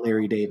starring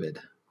Larry David.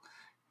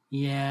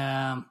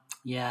 Yeah,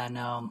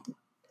 no.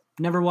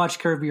 Never watched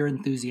Curb Your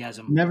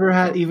Enthusiasm. Never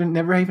even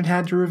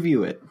had to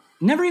review it.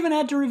 Never even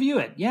had to review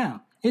it. Yeah,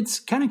 it's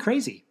kind of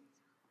crazy.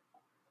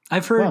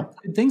 I've heard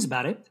good things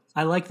about it.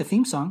 I like the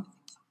theme song.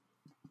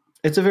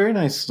 It's a very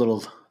nice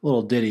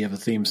little ditty of a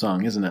theme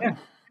song, isn't it? Yeah.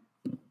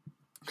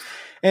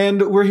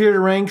 And we're here to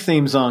rank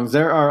theme songs.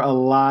 There are a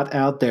lot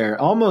out there,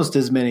 almost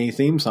as many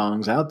theme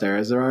songs out there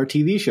as there are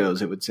TV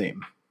shows, it would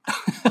seem.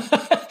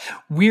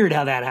 Weird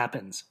how that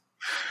happens.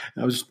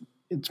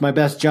 It's my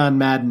best John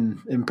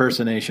Madden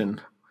impersonation.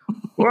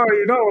 Well,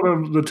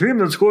 the team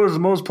that scores the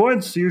most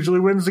points usually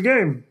wins the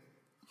game.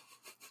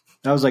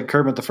 That was like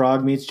Kermit the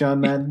Frog meets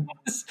John Madden.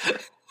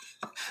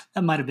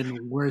 That might have been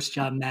the worst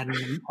John Madden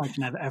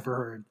impression I've ever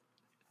heard.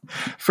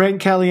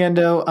 Frank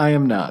Caliendo, I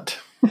am not.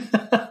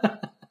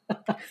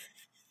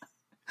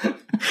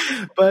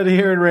 But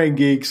here in Rank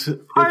Geeks,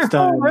 it's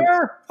time.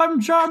 I'm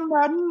John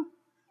Madden.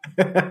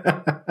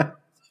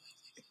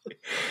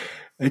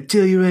 I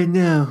tell you right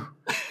now,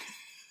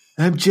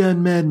 I'm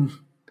John Madden,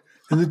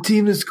 and the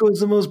team that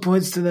scores the most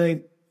points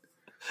tonight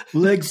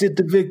will exit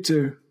the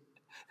victor,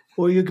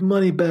 or your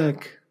money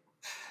back.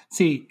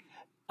 See,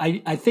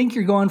 I think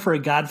you're going for a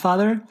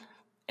Godfather.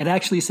 It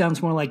actually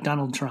sounds more like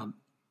Donald Trump.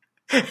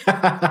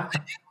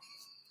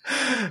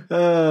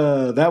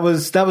 That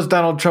was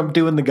Donald Trump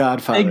doing the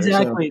Godfather.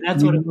 Exactly. So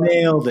that's what it was.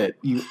 Nailed it.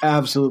 You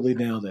absolutely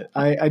nailed it.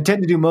 I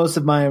tend to do most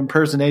of my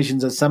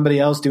impersonations as somebody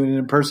else doing an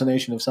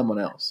impersonation of someone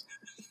else.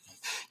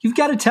 You've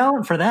got a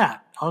talent for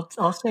that.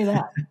 I'll say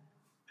that.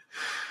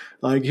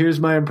 Like, here's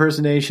my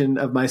impersonation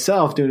of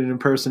myself doing an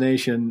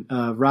impersonation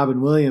of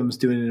Robin Williams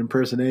doing an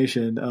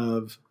impersonation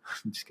of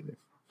 – I'm just kidding.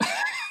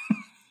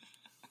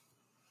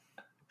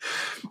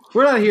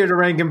 We're not here to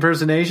rank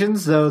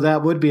impersonations, though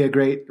that would be a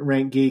great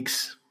Rank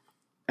Geeks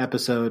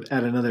episode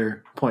at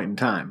another point in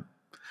time.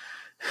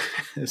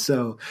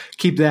 So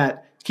keep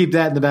that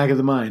in the back of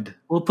the mind.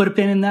 We'll put a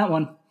pin in that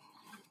one.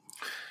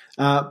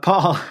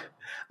 Paul,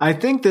 I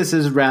think this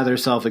is rather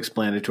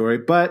self-explanatory,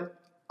 but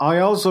I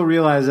also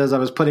realized as I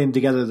was putting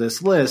together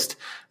this list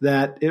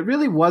that it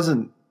really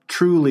wasn't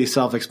truly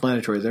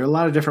self-explanatory. There are a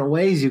lot of different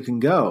ways you can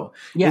go.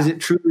 Yeah. Is it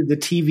truly the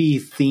TV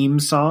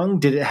theme song?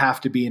 Did it have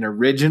to be an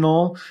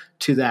original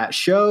to that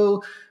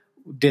show?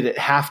 Did it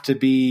have to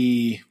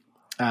be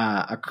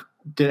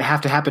did it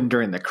have to happen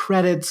during the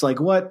credits? Like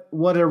what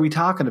are we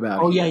talking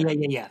about? Oh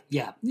here?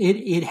 Yeah.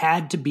 It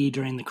had to be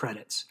during the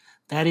credits.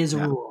 That is a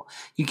rule.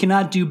 You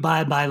cannot do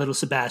Bye Bye Little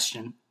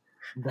Sebastian.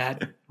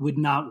 That would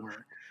not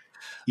work.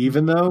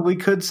 Even though we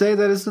could say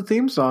that is the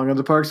theme song of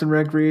the Parks and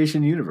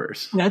Recreation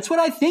universe. That's what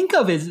I think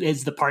of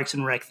as the Parks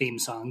and Rec theme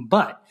song.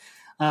 But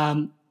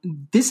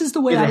this is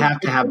the way Did it have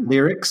to have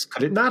lyrics?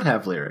 Could it not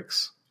have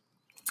lyrics?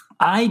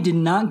 I did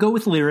not go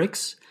with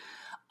lyrics.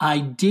 I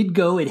did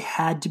go, it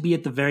had to be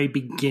at the very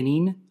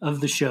beginning of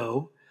the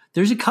show.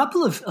 There's a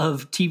couple of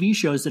TV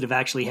shows that have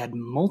actually had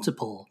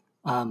multiple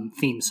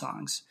theme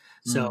songs.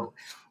 So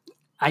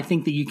I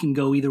think that you can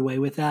go either way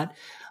with that.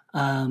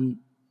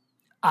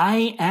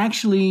 I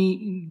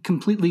actually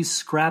completely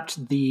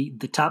scrapped the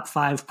top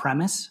 5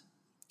 premise.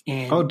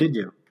 And oh, did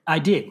you? I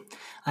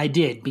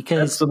did because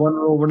that's the one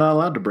rule we're not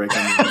allowed to break.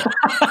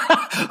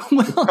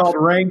 It's called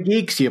Rank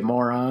Geeks, you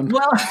moron.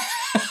 Well,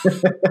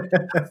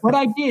 what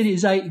I did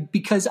is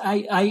because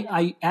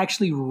I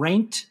actually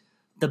ranked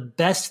the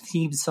best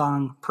theme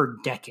song per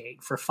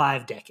decade for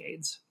 5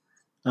 decades.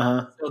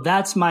 So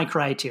that's my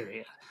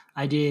criteria.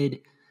 I did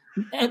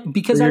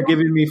because so you're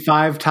giving me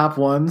 5 top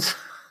ones.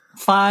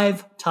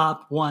 5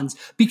 top ones.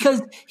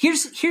 Because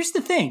here's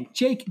the thing,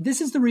 Jake. This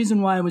is the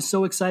reason why I was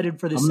so excited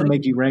for this. I'm going to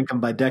make you rank them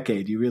by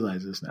decade. You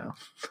realize this now.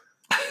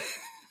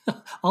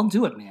 I'll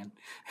do it, man.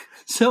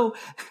 So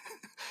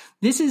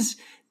this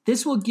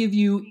will give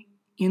you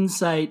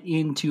insight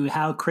into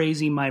how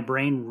crazy my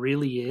brain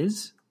really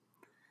is.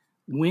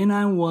 When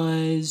I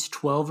was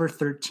 12 or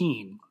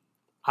 13,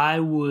 I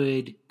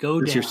would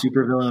go down. This your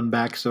supervillain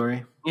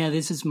backstory? Yeah,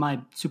 this is my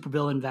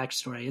supervillain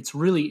backstory. It's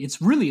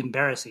really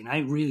embarrassing. I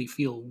really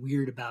feel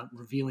weird about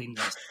revealing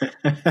this.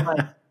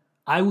 But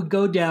I would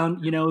go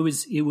down, it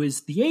was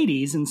the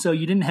 80s, and so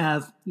you didn't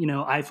have,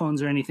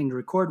 iPhones or anything to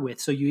record with.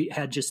 So you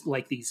had just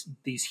like these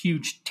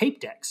huge tape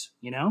decks,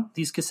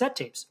 these cassette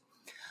tapes.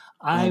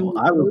 I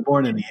was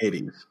born in the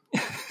 80s.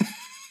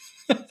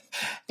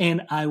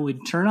 And I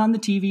would turn on the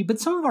TV, but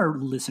some of our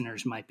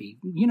listeners might be,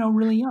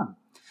 really young,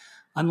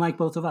 unlike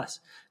both of us.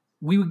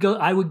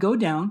 I would go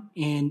down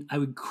and I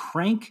would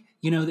crank,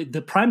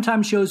 the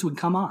primetime shows would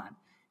come on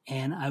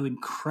and I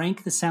would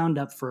crank the sound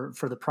up for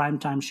the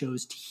primetime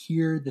shows to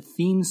hear the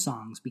theme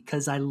songs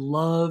because I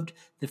loved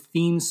the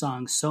theme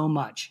songs so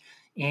much,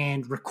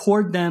 and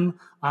record them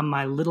on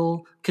my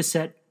little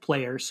cassette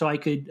player so I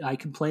could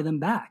play them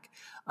back.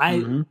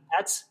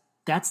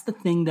 That's the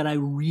thing that I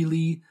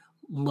really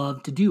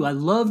love to do. I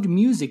loved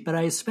music, but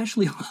I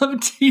especially love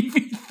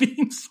TV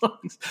theme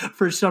songs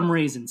for some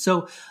reason.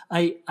 So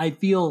I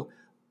feel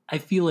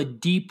a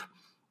deep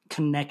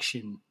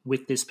connection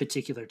with this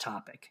particular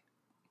topic.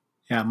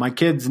 Yeah, my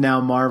kids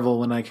now marvel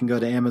when I can go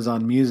to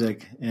Amazon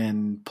Music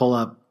and pull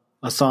up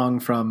a song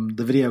from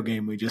the video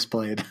game we just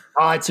played.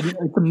 Oh, it's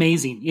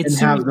amazing. And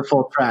have the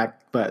full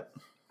track, but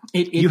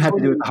you had to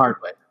do it the hard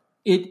way.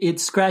 It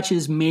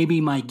scratches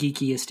maybe my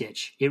geekiest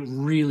itch. It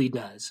really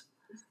does.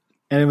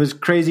 And it was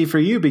crazy for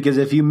you because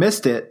if you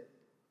missed it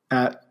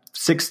at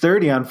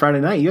 6:30 on Friday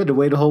night, you had to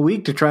wait a whole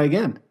week to try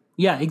again.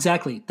 Yeah,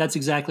 exactly. That's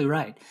exactly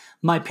right.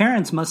 My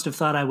parents must have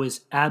thought I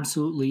was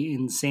absolutely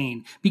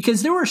insane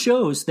because there were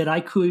shows that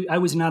I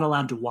was not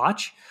allowed to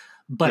watch,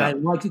 but I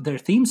liked their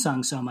theme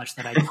song so much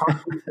that I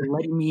talked them into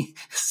letting me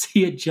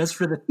see it just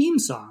for the theme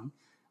song,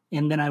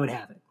 and then I would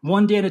have it.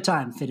 One Day at a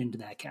Time fit into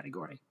that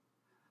category.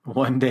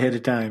 One Day at a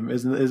Time.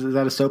 Is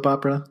that a soap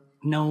opera?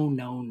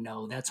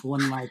 No. That's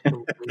One Life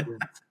to Live.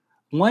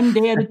 One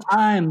Day at a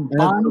Time.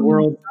 The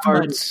world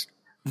parts.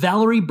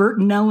 Valerie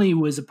Bertinelli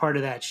was a part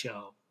of that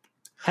show.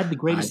 Had the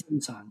greatest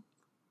theme song.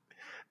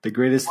 The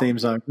greatest theme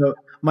song. So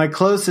my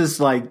closest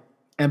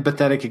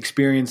empathetic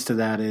experience to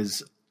that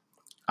is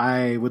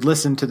I would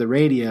listen to the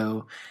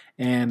radio,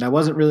 and I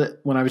wasn't really,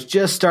 when I was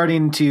just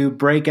starting to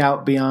break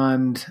out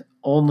beyond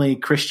only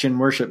Christian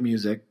worship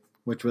music,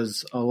 which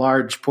was a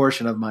large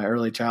portion of my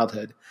early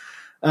childhood.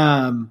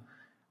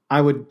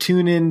 I would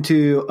tune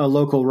into a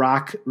local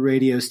rock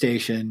radio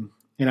station,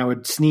 and I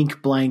would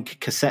sneak blank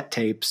cassette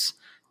tapes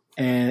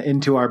and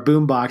into our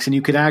boombox. And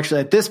you could actually,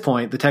 at this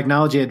point, the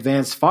technology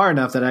advanced far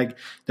enough that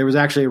there was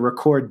actually a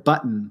record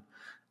button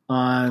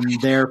on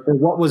there for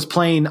what was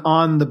playing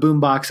on the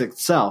boombox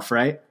itself,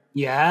 right?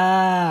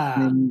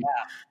 Yeah.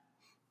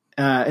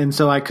 And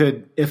so I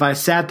could, if I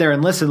sat there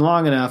and listened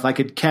long enough, I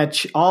could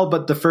catch all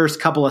but the first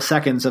couple of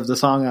seconds of the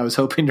song I was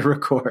hoping to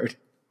record.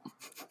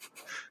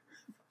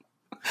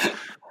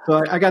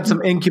 So I got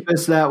some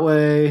Incubus that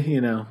way,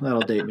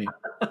 that'll date me.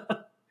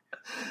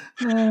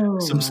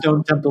 Some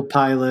Stone Temple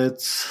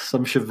Pilots,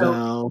 some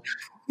Chevelle.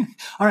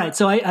 All right.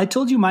 So I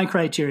told you my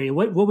criteria.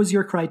 What was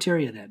your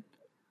criteria then?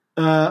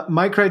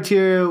 My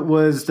criteria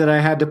was that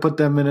I had to put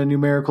them in a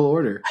numerical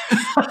order.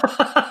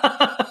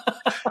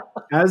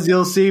 As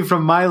you'll see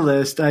from my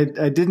list, I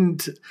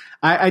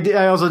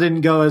also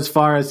didn't go as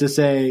far as to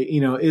say,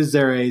 is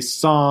there a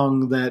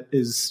song that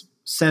is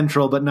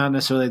central but not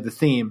necessarily the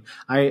theme.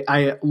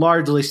 I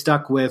largely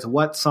stuck with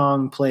what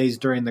song plays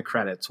during the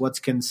credits, what's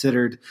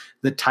considered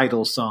the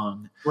title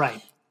song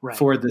right.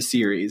 for the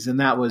series.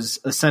 And that was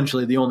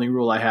essentially the only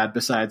rule I had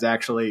besides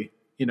actually,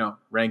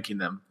 ranking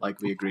them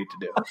like we agreed to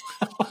do.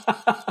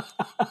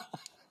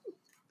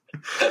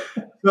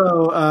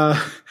 So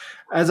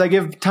as I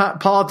give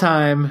Paul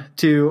time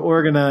to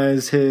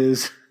organize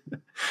his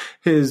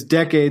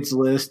decades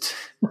list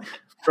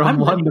from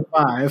 1 to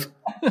 5.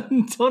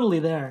 I'm totally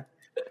there.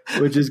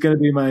 Which is going to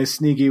be my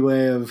sneaky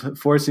way of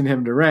forcing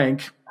him to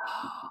rank.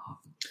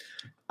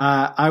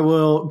 I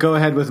will go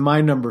ahead with my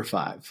number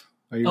 5.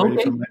 Are you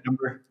ready for my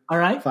number? All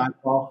right. 5,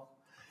 Paul.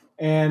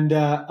 And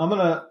I'm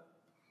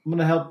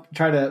gonna help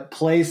try to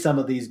play some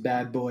of these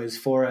bad boys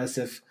for us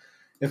if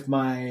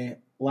my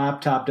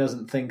laptop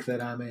doesn't think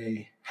that I'm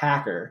a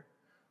hacker.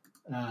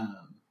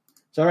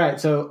 So all right.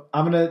 So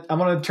I'm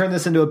gonna turn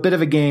this into a bit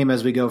of a game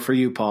as we go for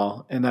you,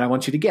 Paul, and then I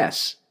want you to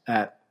guess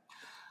at.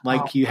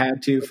 You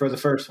had to for the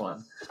first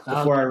one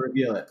before I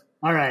reveal it.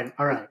 All right.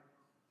 Are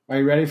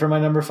you ready for my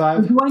number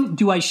 5?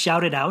 Do I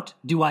shout it out?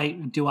 Do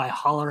I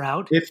holler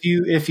out? If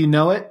you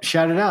know it,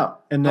 shout it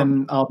out, and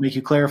then I'll make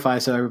you clarify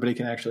so everybody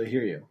can actually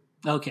hear you.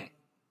 Okay.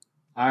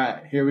 All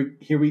right. Here we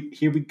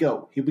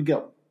go.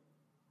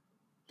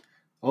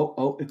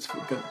 Oh, it's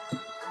good.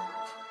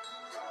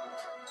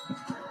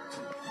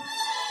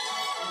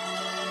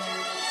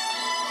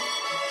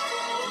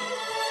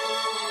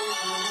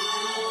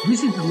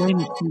 This is the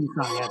lamest theme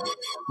song ever.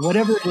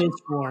 Whatever it is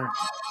for,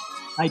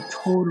 I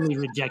totally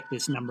reject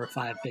this number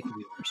 5 pick of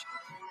yours.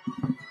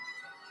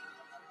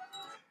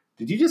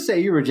 Did you just say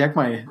you reject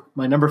my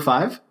number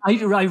 5?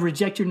 I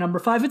reject your number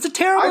 5. It's a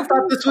terrible. I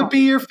thought this would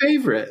be your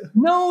favorite.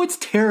 No, it's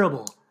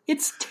terrible.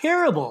 It's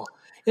terrible.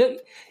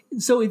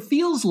 So it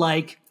feels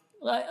like,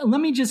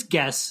 let me just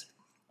guess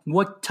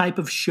what type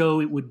of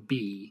show it would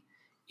be.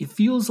 It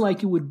feels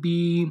like it would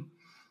be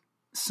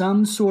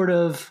some sort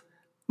of,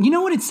 you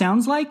know what it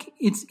sounds like?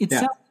 It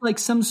sounds like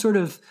some sort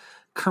of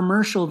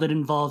commercial that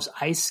involves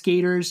ice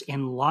skaters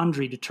and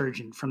laundry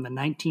detergent from the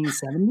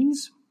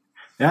 1970s.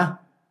 Yeah.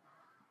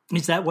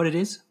 Is that what it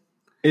is?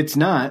 It's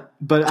not,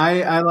 but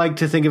I like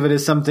to think of it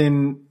as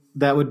something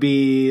that would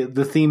be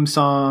the theme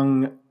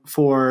song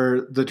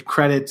for the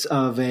credits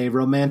of a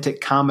romantic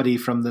comedy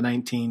from the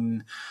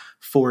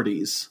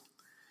 1940s.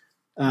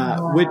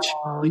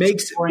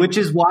 which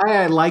is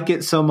why I like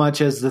it so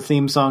much as the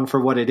theme song for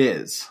what it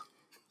is,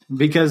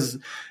 because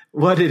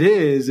what it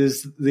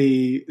is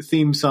the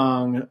theme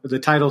song, the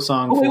title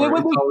song for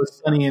It's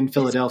Always Sunny in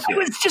Philadelphia. I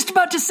was just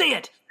about to say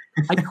it.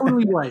 I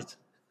totally was.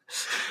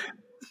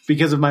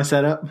 Because of my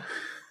setup?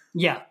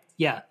 Yeah.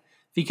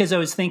 Because I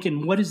was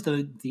thinking, what is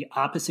the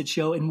opposite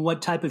show, and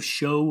what type of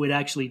show would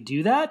actually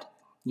do that?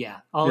 Yeah,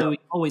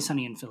 Always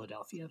Sunny in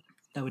Philadelphia.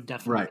 That would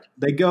definitely. Right.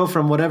 They go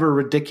from whatever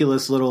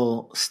ridiculous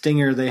little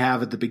stinger they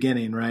have at the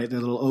beginning, right? The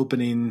little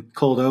opening,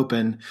 cold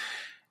open.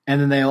 And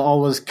then they'll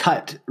always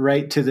cut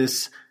right to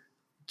this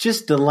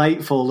just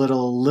delightful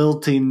little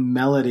lilting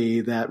melody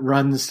that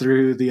runs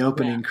through the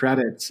opening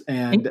credits.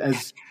 And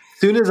as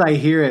soon as I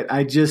hear it,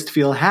 I just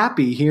feel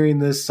happy hearing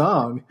this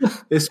song,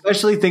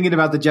 especially thinking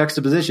about the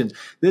juxtapositions.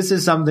 This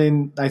is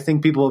something I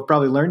think people have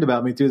probably learned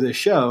about me through this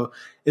show,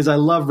 is I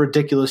love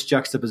ridiculous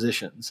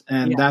juxtapositions.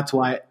 And that's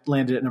why it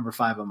landed at number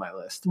 5 on my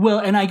list. Well,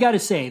 and I got to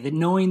say that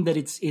knowing that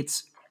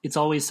it's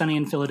Always Sunny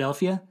in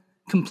Philadelphia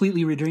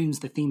completely redeems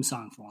the theme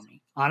song for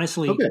me.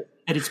 Honestly,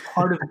 that it's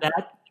part of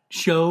that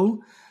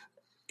show,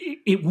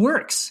 it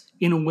works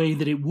in a way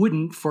that it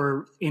wouldn't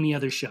for any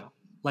other show.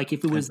 Like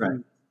if it was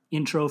the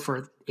intro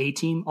for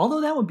A-Team,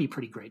 although that would be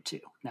pretty great too,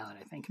 now that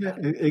I think about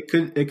it.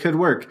 It could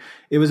work.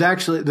 It was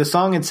actually, the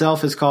song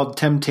itself is called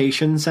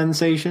Temptation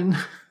Sensation.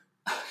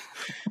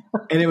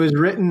 And it was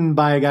written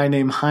by a guy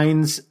named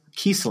Heinz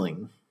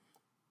Kiesling,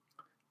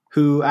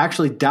 who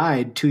actually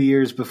died 2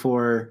 years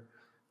before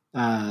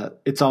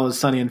It's Always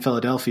Sunny in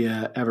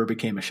Philadelphia ever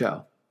became a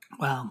show.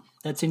 Wow,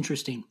 that's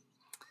interesting.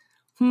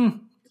 So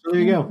there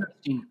you go.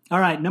 All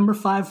right, number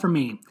 5 for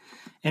me.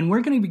 And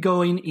we're going to be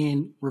going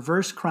in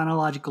reverse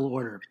chronological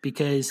order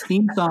because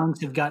theme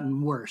songs have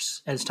gotten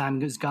worse as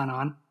time has gone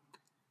on.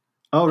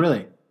 Oh,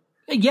 really?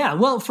 Yeah,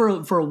 well,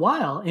 for a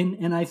while.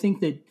 And I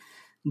think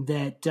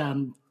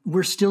that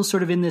we're still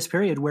sort of in this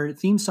period where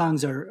theme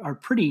songs are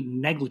pretty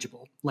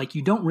negligible. Like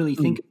you don't really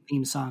think of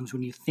theme songs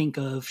when you think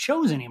of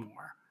shows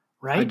anymore,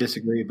 right? I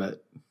disagree,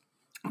 but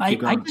I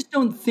just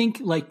don't think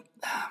like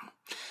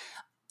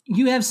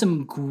you have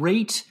some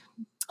great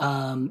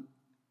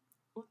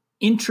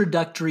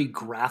introductory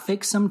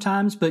graphics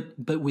sometimes, but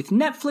with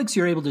Netflix,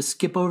 you're able to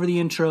skip over the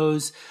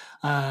intros.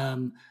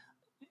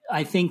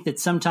 I think that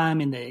sometime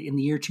in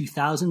the year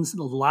 2000s,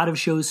 a lot of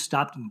shows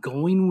stopped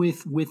going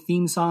with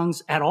theme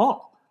songs at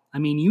all. I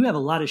mean, you have a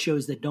lot of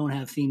shows that don't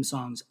have theme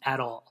songs at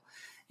all.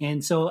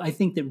 And so I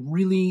think that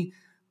really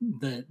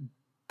the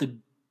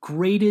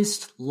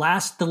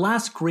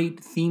last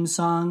great theme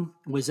song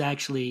was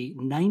actually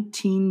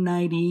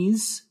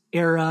 1990s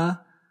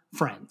era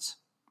Friends.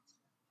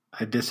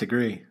 I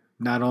disagree.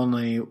 Not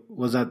only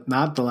was that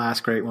not the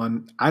last great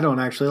one, I don't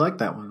actually like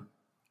that one.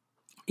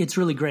 It's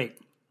really great.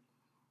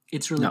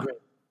 It's really great.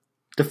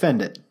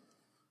 Defend it.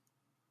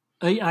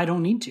 I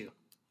don't need to.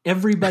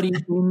 Everybody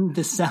in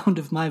the sound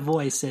of my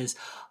voice says,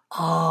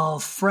 "Oh,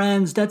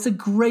 Friends, that's a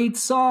great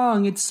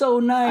song. It's so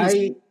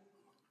nice."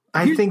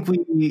 I think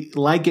we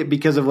like it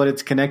because of what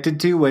it's connected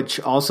to,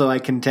 which also I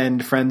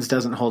contend Friends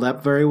doesn't hold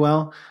up very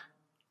well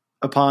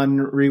upon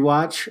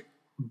rewatch.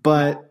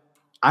 But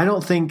I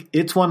don't think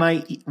it's one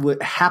I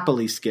would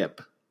happily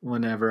skip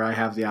whenever I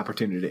have the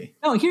opportunity.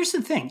 No, here's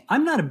the thing.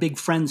 I'm not a big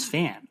Friends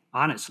fan,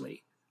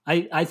 honestly.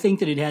 I think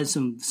that it has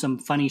some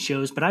funny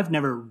shows, but I've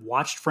never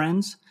watched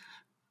Friends.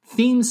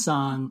 Theme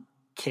song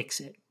kicks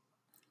it.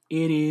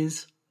 It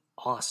is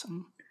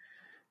awesome.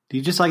 Do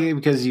you just like it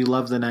because you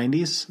love the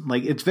 90s?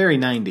 Like, it's very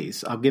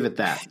 90s. I'll give it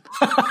that.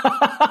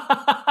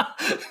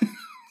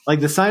 Like,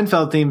 the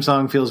Seinfeld theme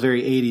song feels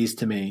very 80s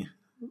to me,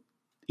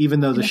 even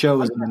though the show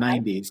was in the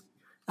 90s.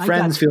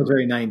 Friends feels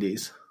very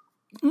 90s.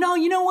 No,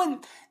 you know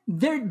what?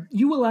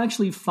 You will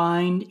actually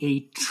find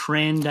a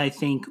trend, I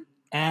think,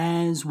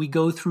 as we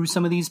go through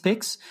some of these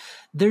picks.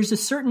 There's a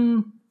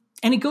certain,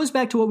 and it goes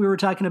back to what we were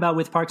talking about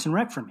with Parks and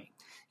Rec for me.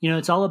 You know,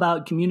 it's all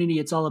about community.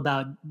 It's all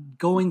about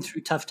going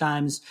through tough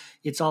times.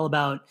 It's all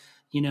about,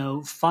 you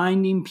know,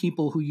 finding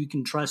people who you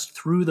can trust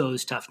through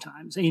those tough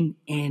times.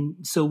 And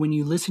so when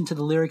you listen to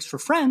the lyrics for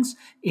Friends,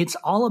 it's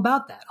all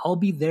about that. I'll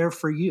be there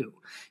for you.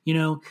 You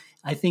know,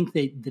 I think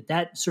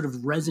that sort of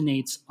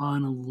resonates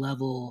on a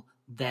level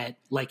that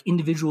like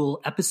individual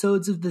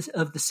episodes of the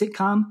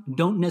sitcom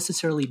don't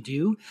necessarily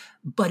do,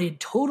 but it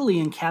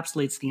totally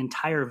encapsulates the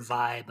entire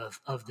vibe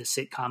of the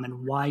sitcom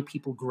and why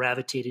people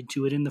gravitated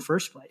to it in the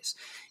first place.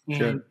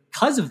 And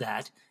because of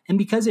that, and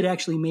because it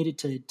actually made it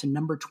to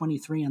number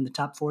 23 on the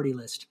top 40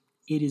 list,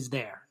 it is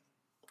there.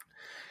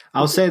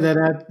 I'll say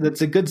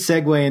that's a good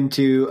segue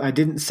into, I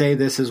didn't say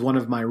this as one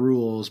of my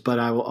rules, but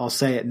I'll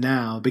say it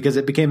now because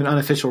it became an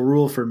unofficial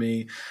rule for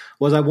me,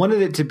 was I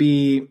wanted it to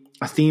be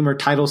a theme or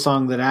title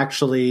song that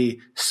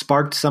actually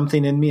sparked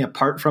something in me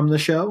apart from the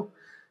show.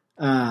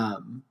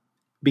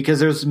 Because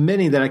there's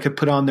many that I could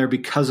put on there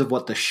because of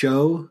what the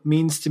show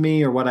means to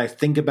me or what I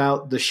think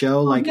about the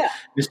show, like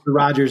Mr.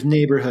 Rogers'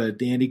 Neighborhood,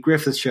 The Andy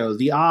Griffith Show,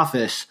 The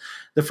Office,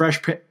 The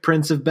Fresh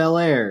Prince of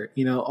Bel-Air.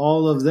 You know,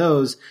 all of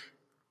those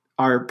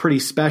are pretty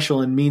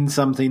special and mean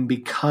something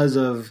because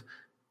of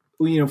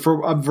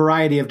for a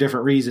variety of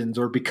different reasons,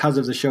 or because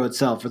of the show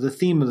itself, or the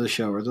theme of the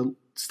show, or the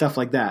stuff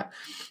like that.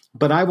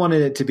 But I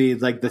wanted it to be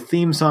like the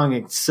theme song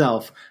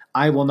itself.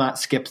 I will not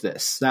skip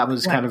this. That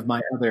was kind of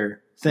my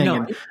other thing. No,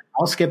 and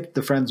I'll skip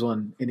the Friends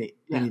one any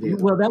day.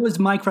 Well, that was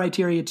my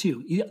criteria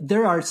too.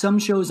 There are some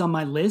shows on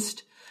my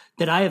list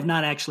that I have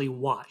not actually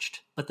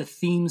watched, but the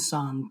theme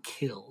song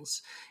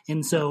kills.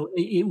 And so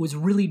it was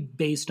really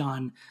based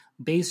on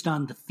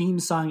the theme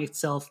song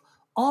itself,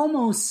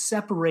 almost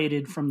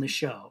separated from the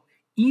show,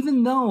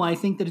 even though I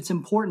think that it's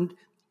important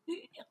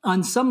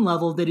on some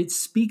level that it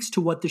speaks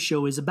to what the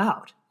show is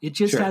about. It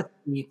just has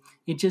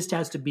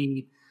to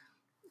be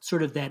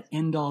sort of that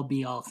end all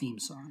be all theme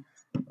song.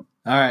 All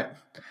right.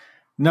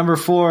 Number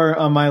 4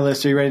 on my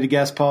list. Are you ready to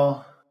guess,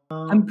 Paul?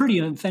 I'm pretty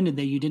offended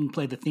that you didn't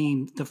play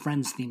the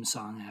Friends theme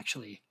song,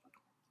 actually.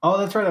 Oh,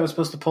 that's right. I was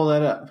supposed to pull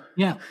that up.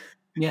 Yeah.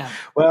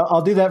 Well,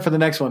 I'll do that for the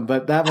next one,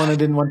 but that one I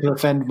didn't want to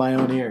offend my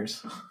own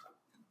ears.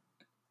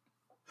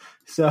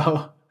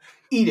 So,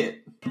 eat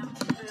it.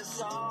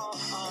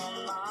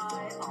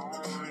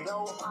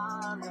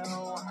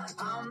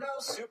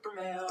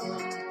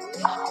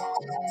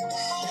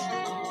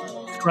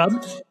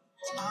 Scrubs?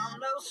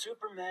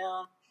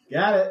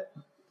 Got it.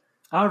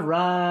 All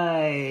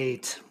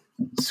right.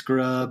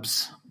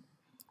 Scrubs.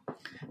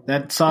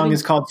 That song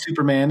is called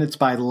Superman. It's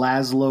by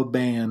Laszlo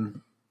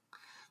Ban.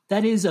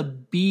 That is a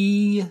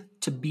B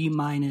to B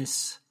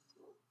minus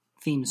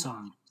theme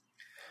song.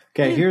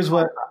 Okay, here's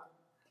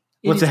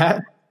what's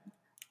that?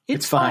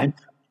 It's fine.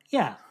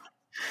 Yeah.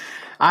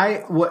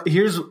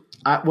 Here's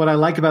what I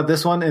like about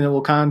this one, and it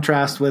will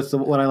contrast with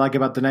what I like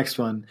about the next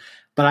one.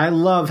 But I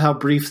love how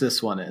brief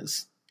this one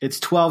is. It's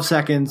 12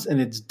 seconds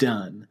and it's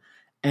done.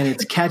 And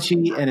it's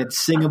catchy and it's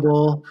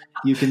singable.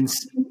 You can,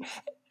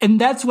 and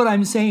that's what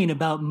I'm saying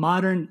about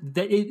modern.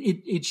 That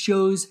it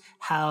shows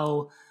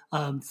how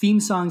theme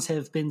songs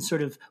have been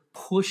sort of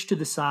pushed to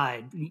the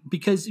side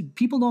because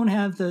people don't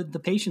have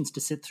the patience to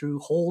sit through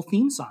whole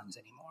theme songs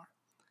anymore.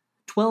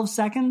 12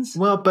 seconds.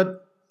 Well,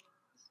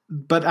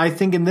 but I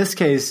think in this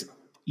case,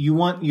 you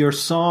want your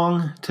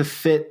song to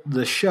fit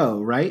the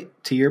show, right?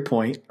 To your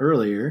point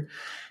earlier.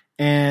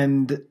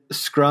 And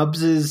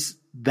Scrubs is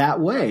that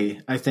way.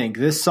 I think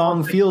this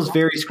song feels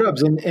very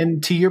Scrubs.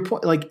 And to your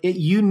point, like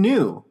you're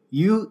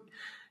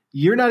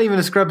not even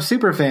a Scrubs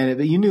super fan,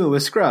 but you knew it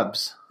was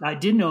Scrubs. I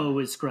did know it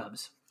was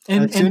Scrubs.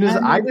 And as soon as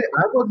I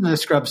wasn't a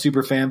Scrubs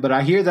super fan, but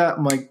I hear that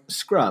I'm like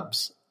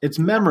Scrubs. It's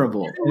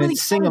memorable and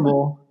it's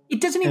singable. It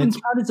doesn't even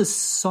count as a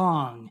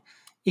song.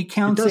 It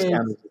counts as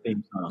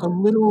a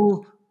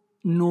little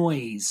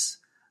noise.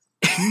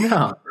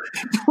 No.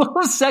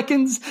 12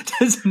 seconds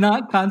does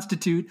not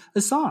constitute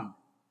a song.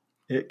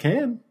 It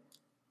can.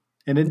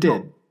 And it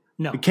did.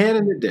 No. It can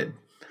and it did.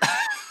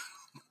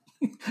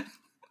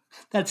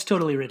 That's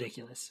totally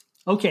ridiculous.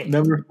 Okay.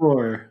 Number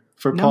 4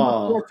 for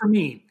Paul. Number 4 for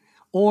me.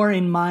 Or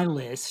in my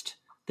list,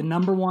 the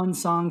number 1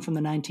 song from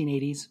the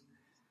 1980s.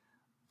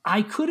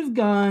 I could have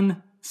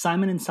gone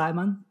Simon and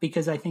Simon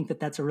because I think that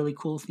that's a really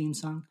cool theme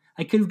song.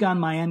 I could have gone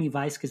Miami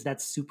Vice because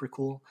that's super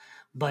cool.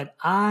 But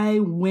I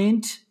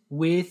went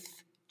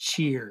with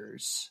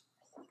Cheers.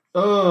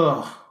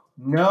 Oh,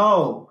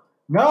 no.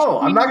 No,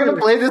 I'm not going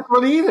to play this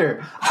one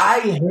either. I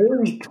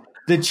hate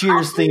the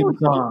Cheers theme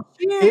song.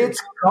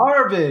 It's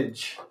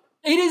garbage.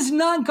 It is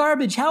not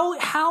garbage.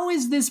 How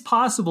is this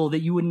possible that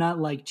you would not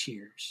like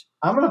Cheers?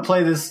 I'm going to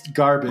play this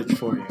garbage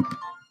for you.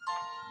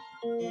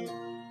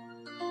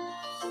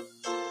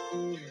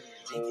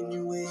 Taking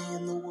you away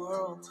in the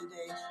world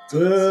today.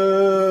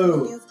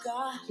 Boo.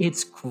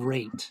 It's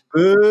great.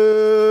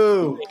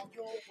 Boo.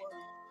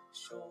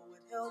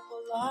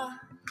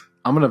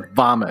 I'm going to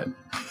vomit.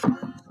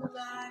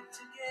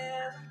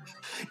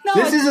 No,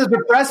 this is a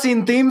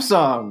depressing theme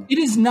song. It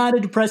is not a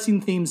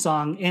depressing theme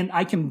song, and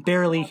I can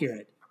barely hear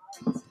it.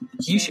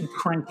 You should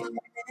crank it.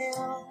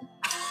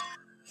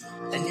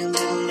 And your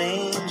little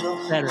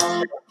angel better.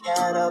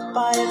 Up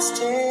by its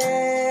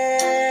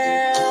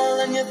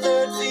tail, and your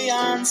third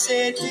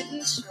fiance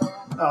didn't show.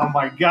 Oh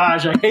my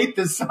gosh, I hate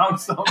this song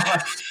so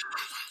much.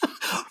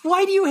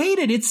 Why do you hate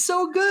it? It's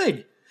so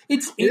good.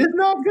 It is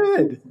not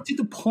good. To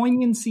the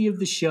poignancy of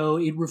the show,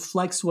 it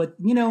reflects what,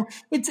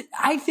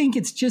 I think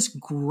it's just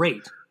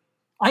great.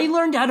 I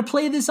learned how to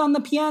play this on the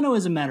piano,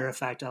 as a matter of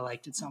fact. I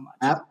liked it so much.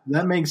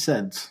 That makes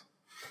sense.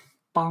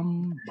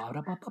 Bum,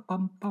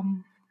 ba-da-ba-ba-bum,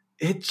 bum.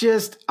 It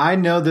just, I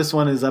know this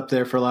one is up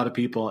there for a lot of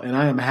people, and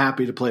I am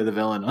happy to play the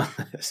villain on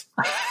this.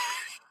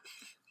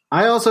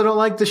 I also don't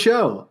like the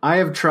show. I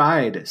have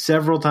tried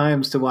several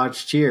times to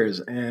watch Cheers,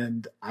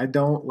 and I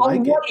don't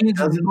like it. What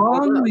is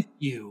wrong with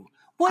you?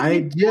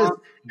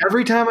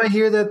 Every time I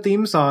hear that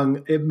theme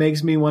song, it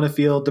makes me want to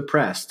feel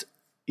depressed.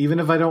 Even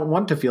if I don't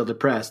want to feel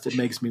depressed, it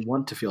makes me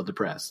want to feel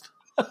depressed.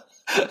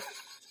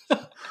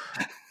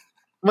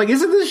 Like,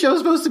 isn't this show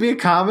supposed to be a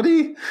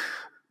comedy?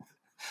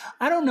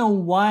 I don't know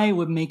why it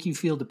would make you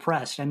feel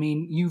depressed. I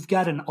mean, you've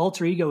got an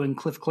alter ego in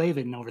Cliff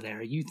Clavin over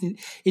there.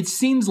 It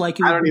seems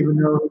like I don't even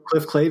know who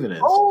Cliff Clavin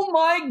is. Oh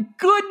my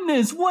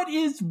goodness! What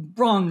is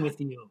wrong with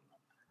you?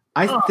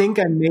 I think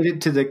I made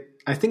it to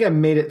I think I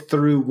made it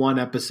through one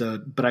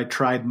episode, but I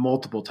tried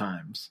multiple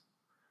times.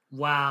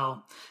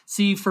 Wow.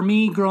 See, for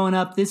me growing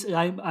up,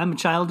 I'm a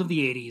child of the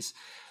 80s.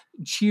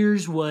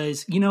 Cheers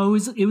was,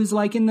 it was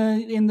like in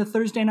the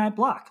Thursday night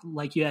block.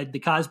 Like you had The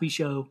Cosby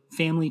Show,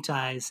 Family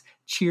Ties,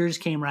 Cheers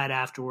came right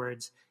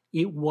afterwards.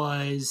 It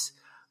was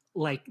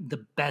like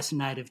the best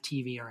night of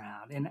TV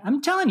around. And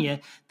I'm telling you,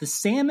 the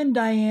Sam and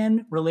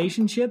Diane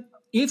relationship,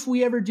 if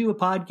we ever do a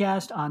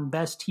podcast on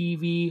best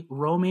TV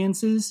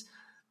romances,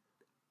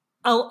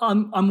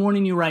 I'm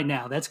warning you right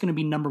now, that's going to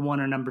be number 1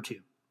 or number 2.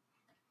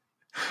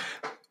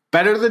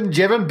 Better than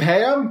Jim and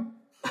Pam?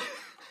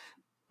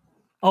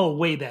 Oh,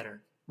 way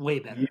better. Way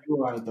better.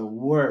 You are the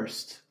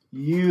worst.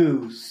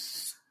 You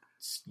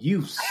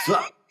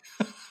suck.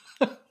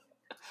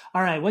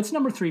 All right, what's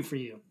number 3 for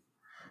you?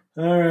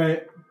 All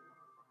right.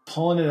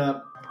 Pulling it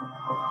up.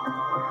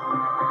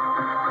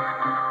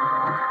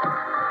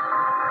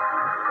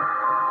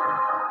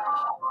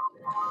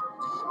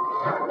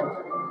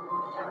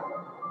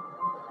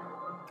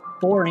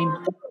 Boring.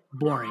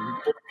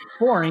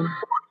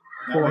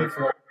 No, wait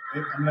for it.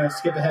 I'm going to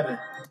skip ahead.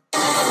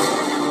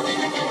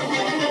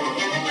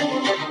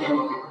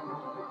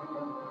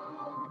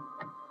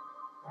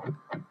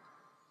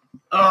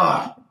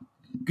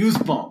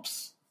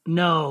 Goosebumps.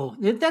 No,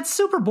 that's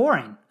super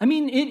boring. I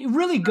mean, it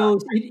really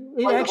goes.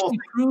 It actually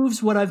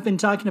proves what I've been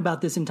talking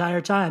about this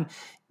entire time,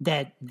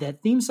 that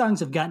theme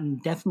songs have gotten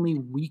definitely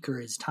weaker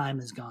as time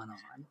has gone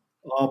on.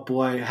 Oh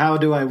boy, how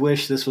do I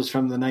wish this was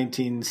from the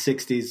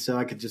 1960s so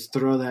I could just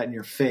throw that in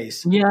your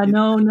face. Yeah,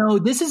 no.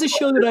 This is a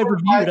show that I've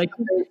reviewed.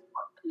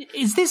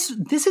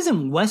 This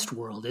isn't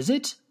Westworld, is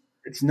it?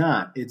 It's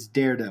not. It's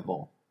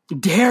Daredevil.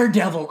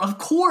 Daredevil, of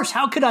course.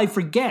 How could I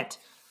forget?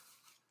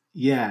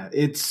 Yeah,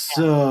 it's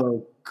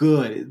so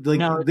good.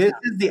 This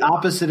is the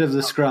opposite of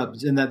the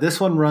Scrubs in that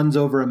this one runs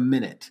over a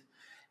minute.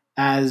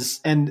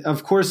 And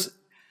of course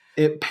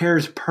it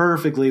pairs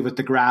perfectly with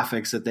the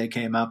graphics that they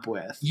came up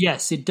with.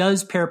 Yes, it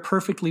does pair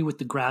perfectly with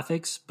the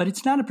graphics, but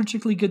it's not a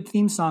particularly good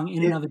theme song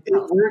in and of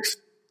itself. It works,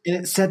 and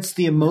it sets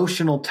the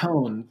emotional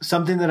tone.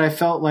 Something that I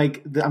felt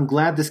like I'm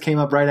glad this came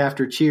up right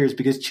after Cheers,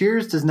 because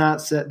Cheers does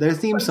not set their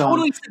theme song.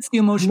 Totally sets the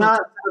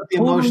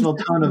emotional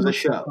tone of the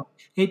show.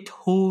 It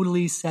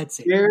totally sets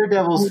it.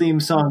 Daredevil's theme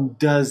song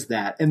does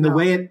that. And the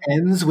way it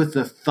ends with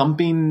the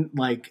thumping,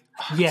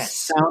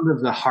 sound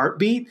of the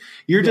heartbeat,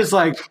 you're just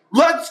like,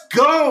 let's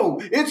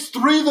go! It's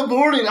 3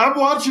 a.m. I'm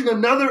watching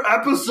another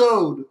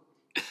episode.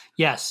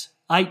 Yes,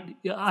 I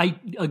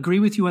agree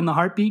with you on the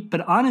heartbeat.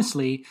 But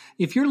honestly,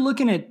 if you're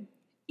looking at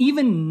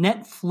even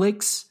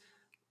Netflix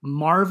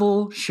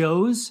Marvel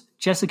shows,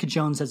 Jessica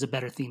Jones has a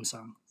better theme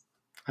song.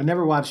 I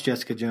never watched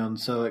Jessica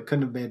Jones, so it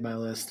couldn't have made my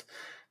list,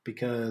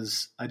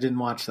 because I didn't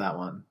watch that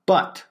one.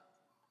 But,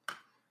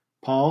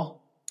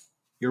 Paul,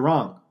 you're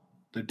wrong.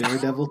 The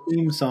Daredevil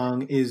theme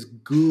song is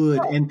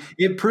good, and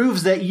it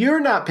proves that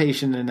you're not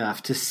patient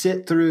enough to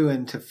sit through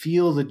and to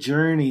feel the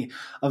journey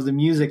of the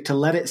music, to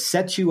let it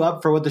set you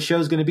up for what the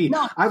show's going to be.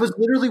 No. I was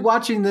literally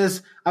watching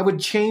this. I would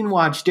chain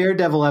watch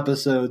Daredevil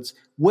episodes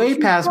way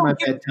past my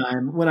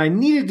bedtime when I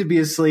needed to be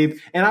asleep,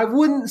 and I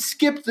wouldn't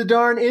skip the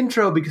darn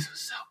intro because it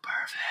was so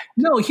perfect.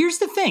 No, here's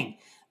the thing.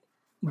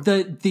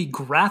 The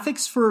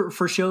graphics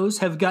for shows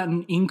have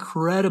gotten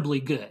incredibly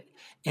good,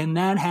 and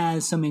that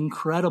has some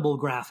incredible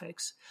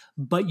graphics.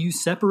 But you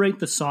separate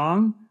the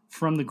song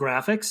from the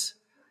graphics,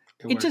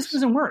 it just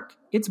doesn't work.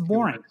 It's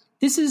boring.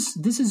 This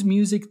is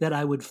music that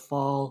I would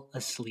fall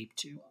asleep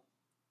to.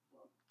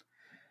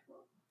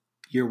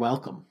 You're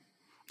welcome.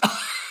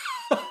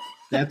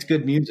 That's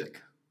good music.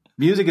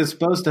 Music is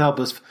supposed to help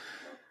us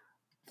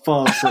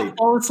fall asleep.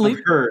 Fall asleep?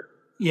 I've heard.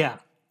 Yeah.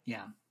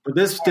 But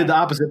this did the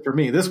opposite for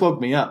me. This woke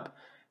me up.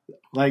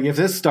 Like, if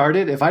this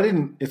started, if I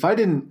didn't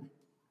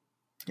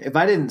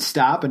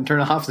stop and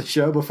turn off the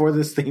show before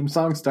this theme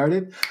song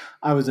started,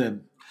 I was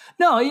in.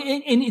 No,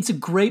 and it's a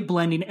great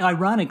blending.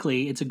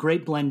 Ironically, it's a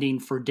great blending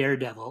for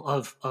Daredevil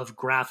of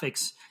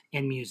graphics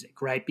and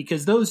music, right?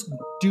 Because those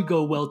do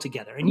go well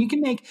together. And you can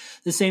make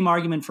the same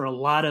argument for a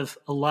lot of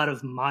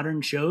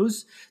modern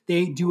shows.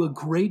 They do a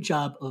great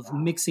job of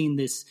mixing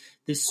this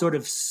sort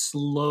of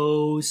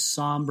slow,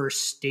 somber,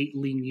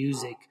 stately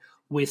music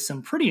with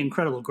some pretty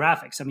incredible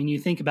graphics. I mean, you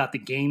think about the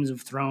Games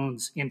of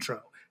Thrones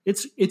intro.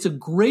 It's a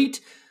great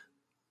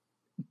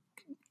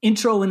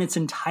intro in its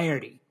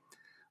entirety.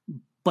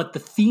 But the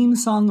theme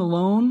song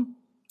alone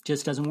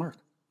just doesn't work.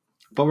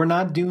 But we're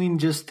not doing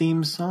just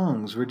theme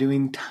songs. We're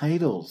doing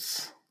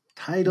titles.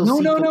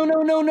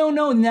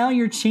 No. Now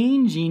you're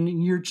changing.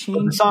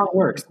 But the song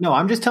works. No,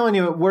 I'm just telling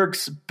you it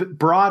works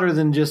broader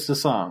than just a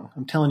song.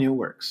 I'm telling you it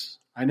works.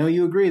 I know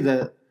you agree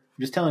that. I'm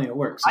just telling you it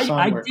works.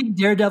 I dig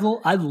Daredevil.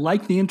 I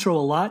like the intro a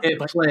lot. It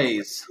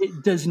plays.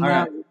 It does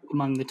not work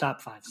among the top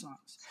 5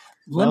 songs.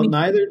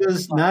 Neither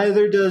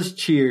does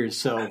Cheers.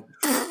 So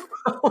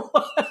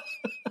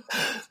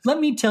let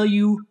me tell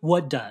you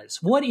what does.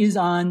 What is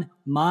on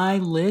my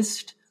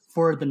list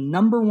for the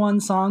number 1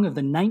 song of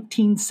the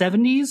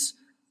 1970s,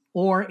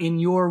 or in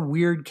your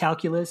weird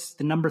calculus,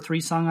 the number 3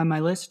 song on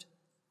my list?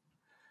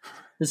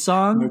 The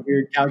song.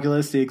 Weird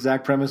calculus, the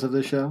exact premise of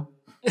this show.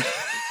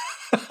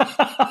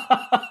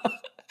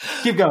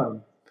 Keep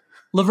going.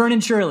 Laverne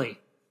and Shirley.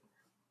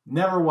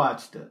 Never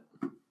watched it.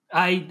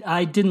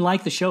 I didn't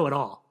like the show at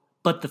all,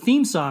 but the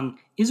theme song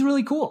is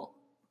really cool.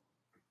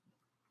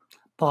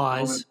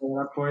 Pause. Pull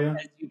it up for you.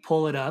 As you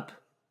pull it up.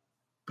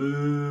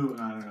 Boo.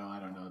 I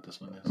don't know what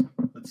this one is.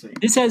 Let's see.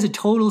 This has a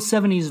total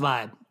 70s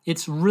vibe.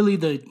 It's really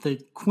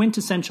the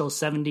quintessential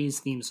 70s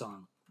theme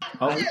song.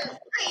 Oh. 2, 3, 4,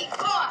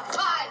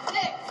 5, 6,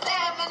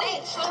 7,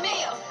 8,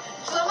 Schlemiel,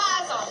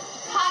 Schlemazel,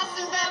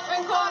 Hasenbeff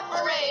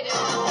Incorporated.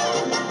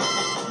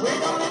 We're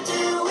gonna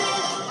do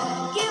it.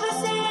 Give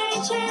us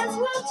any chance,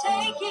 we'll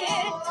take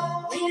it.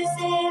 Leave us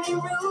any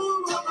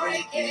room, we'll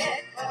break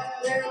it.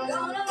 We're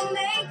gonna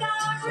make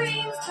our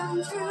dreams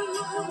come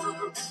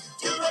true.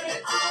 Do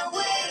it our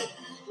way.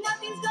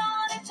 Nothing's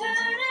gonna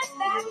turn us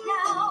back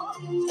now.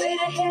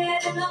 Straight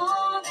ahead and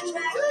on the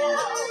track now.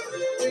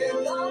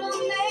 We're gonna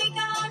make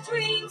our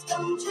dreams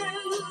come true.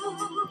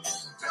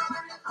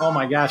 Oh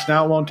my gosh,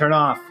 now it won't turn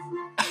off.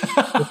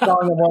 The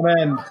song won't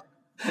end.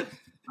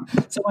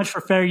 So much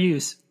for fair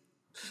use.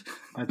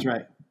 That's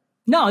right.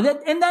 No,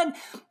 that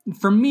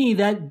for me,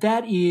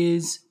 that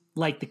is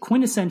like the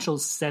quintessential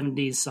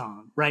 70s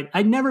song, right?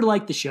 I never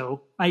liked the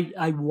show.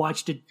 I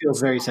watched it. Feels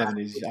very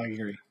 70s, I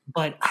agree.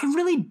 But I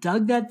really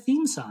dug that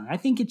theme song. I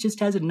think it just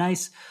has a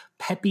nice,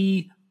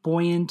 peppy,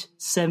 buoyant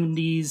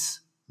 70s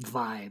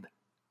vibe.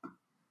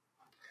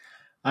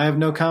 I have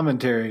no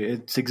commentary.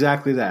 It's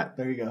exactly that.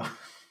 There you go.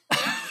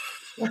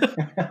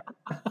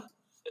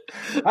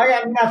 I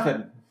got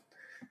nothing.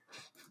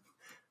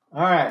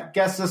 All right,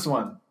 guess this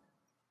one.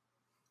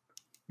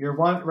 You're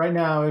one right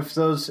now. If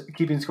those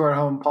keeping score at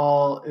home,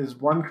 Paul is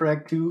 1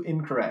 correct, 2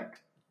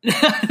 incorrect.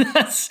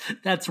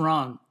 That's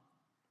wrong.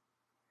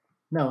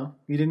 No,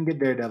 you didn't get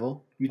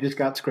Daredevil. You just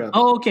got Scrubs.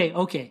 Oh,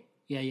 okay.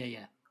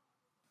 Yeah.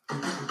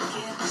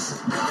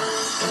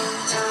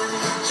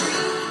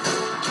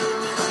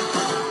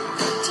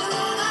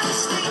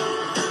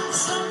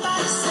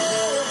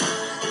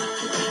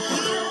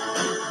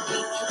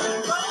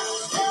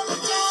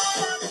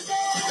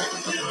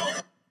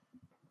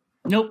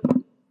 Nope.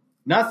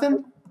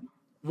 Nothing?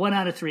 1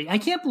 out of 3. I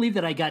can't believe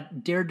that I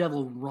got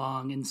Daredevil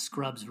wrong and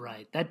Scrubs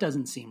right. That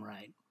doesn't seem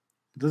right.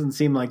 It doesn't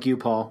seem like you,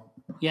 Paul.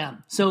 Yeah.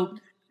 So,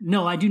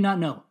 no, I do not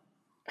know.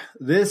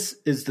 This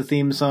is the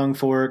theme song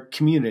for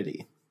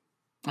Community.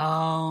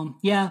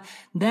 Yeah,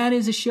 that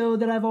is a show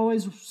that I've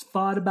always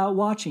thought about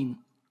watching.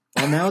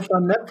 Well, now it's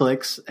on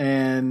Netflix,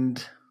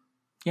 and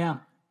yeah,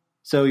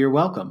 so you're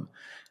welcome.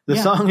 The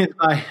song is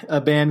by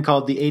a band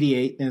called The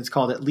 88, and it's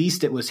called At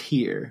Least It Was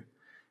Here.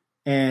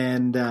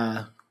 And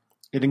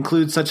it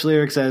includes such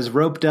lyrics as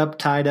roped up,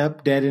 tied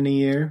up, dead in a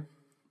year.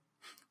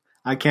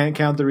 I can't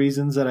count the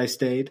reasons that I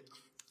stayed.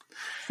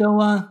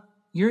 So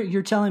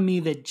you're telling me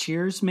that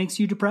Cheers makes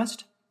you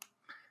depressed?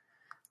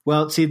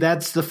 Well, see,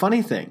 that's the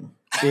funny thing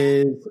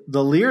is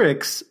the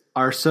lyrics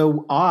are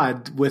so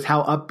odd with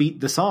how upbeat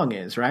the song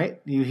is,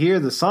 right? You hear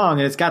the song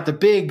and it's got the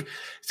big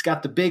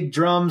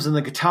drums and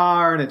the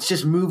guitar and it's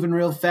just moving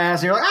real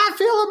fast. And you're like, I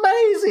feel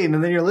amazing.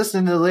 And then you're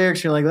listening to the lyrics.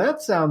 And you're like,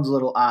 that sounds a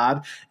little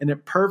odd. And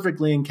it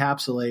perfectly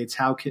encapsulates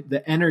how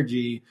the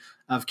energy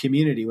of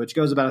Community, which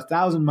goes about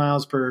 1,000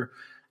 miles per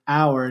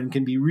hour and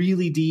can be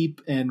really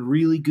deep and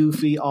really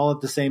goofy all at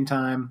the same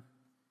time.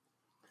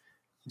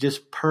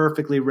 Just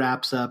perfectly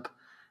wraps up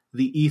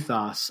the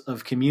ethos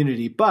of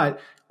Community, but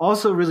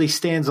also really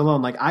stands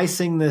alone. Like I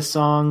sing this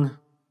song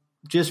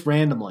just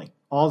randomly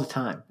all the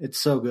time. It's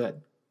so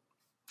good.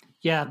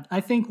 Yeah.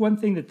 I think one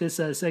thing that this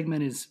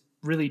segment is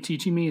really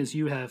teaching me is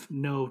you have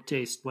no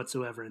taste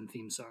whatsoever in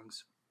theme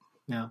songs.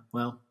 Yeah.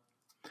 Well,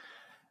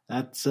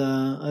 that's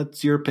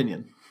your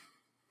opinion.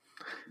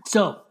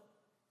 So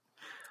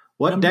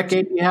what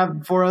decade do you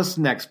have for us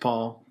next,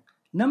 Paul?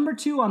 Number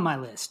 2 on my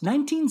list,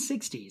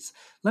 1960s.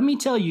 Let me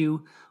tell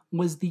you,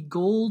 was the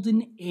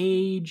golden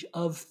age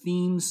of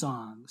theme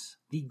songs.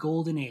 The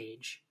golden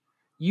age.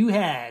 You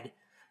had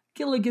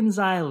Gilligan's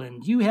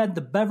Island. You had the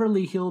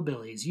Beverly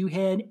Hillbillies. You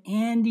had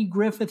Andy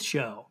Griffith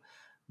Show.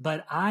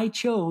 But I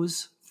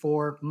chose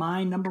for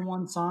my number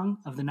 1 song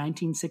of the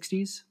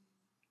 1960s,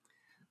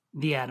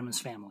 The Addams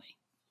Family.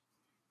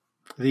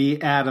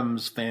 The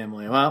Addams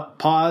Family. Well,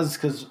 pause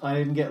because I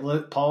didn't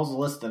get Paul's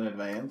list in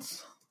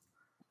advance.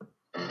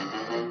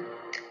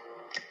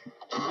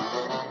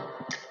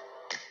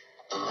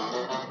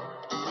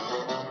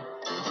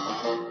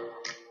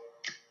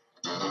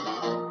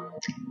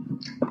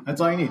 That's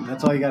all you need.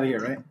 That's all you got to hear,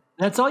 right?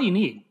 That's all you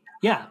need.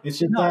 Yeah. It's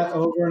just that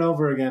over and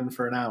over again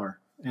for an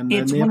hour. And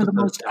it's one of the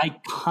most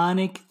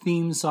iconic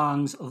theme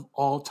songs of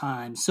all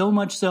time. So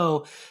much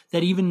so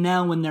that even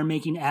now when they're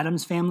making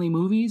Addams Family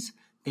movies,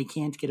 they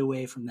can't get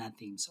away from that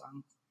theme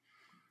song.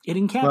 It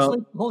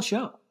encapsulates the whole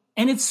show.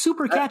 And it's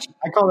super catchy.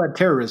 I call that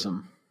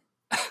terrorism.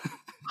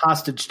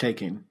 Hostage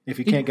taking. If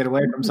you can't get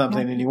away from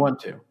something and you want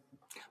to.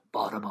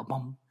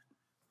 Ba-da-ba-bum.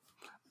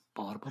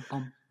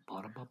 Ba-da-ba-bum.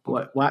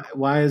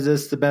 Why is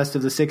this the best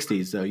of the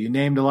 60s, though? You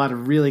named a lot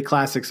of really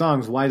classic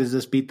songs. Why does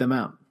this beat them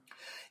out?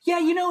 Yeah,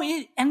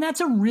 and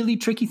that's a really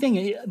tricky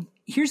thing.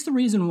 here's the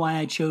reason why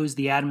I chose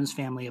the Addams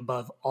Family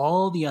above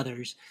all the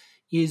others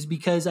is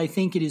because I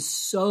think it is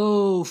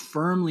so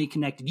firmly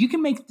connected. You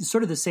can make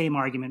sort of the same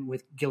argument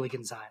with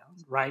Gilligan's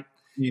Island, right?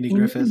 Andy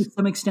Griffith. To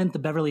some extent, the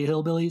Beverly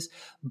Hillbillies.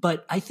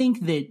 But I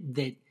think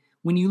that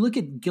when you look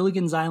at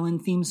Gilligan's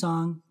Island theme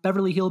song,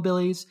 Beverly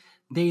Hillbillies,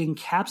 they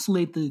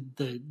encapsulate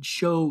the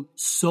show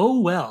so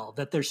well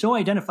that they're so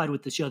identified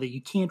with the show that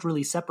you can't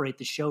really separate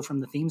the show from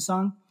the theme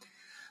song.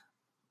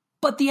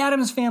 But the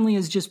Addams Family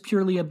is just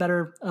purely a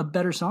better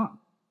song,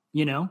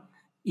 you know?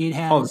 It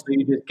has. Oh, so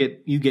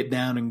you get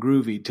down and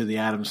groovy to the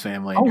Addams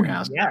Family in your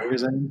house. Yeah.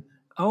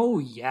 Oh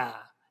yeah.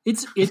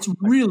 It's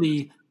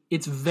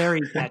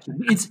very catchy.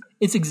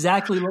 It's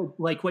exactly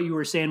like what you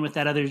were saying with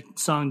that other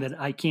song that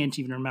I can't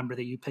even remember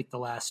that you picked the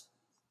last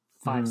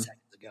 5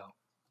 seconds ago.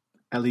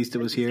 At least it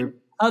was here.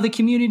 Oh, the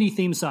Community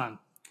theme song.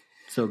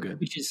 So good.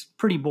 Which is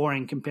pretty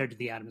boring compared to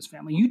the Addams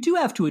Family. You do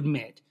have to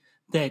admit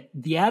that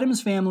the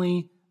Addams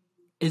Family,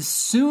 as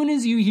soon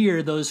as you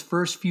hear those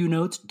first few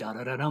notes,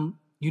 da-da-da-dum,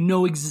 you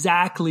know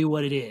exactly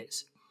what it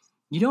is.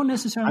 You don't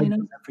necessarily know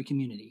that for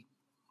Community.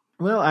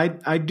 Well,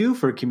 I do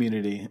for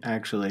Community,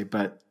 actually,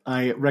 but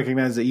I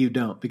recognize that you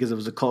don't because it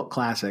was a cult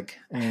classic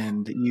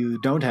and you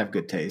don't have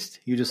good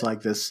taste. You just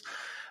like this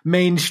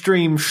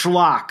mainstream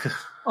schlock.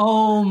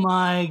 Oh,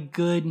 my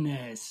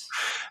goodness.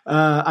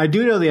 I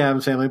do know the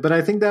Addams Family, but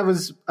I think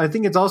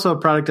it's also a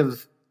product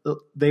of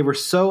they were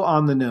so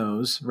on the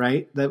nose,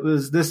 right? That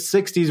was this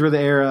 60s were the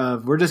era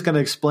of we're just going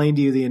to explain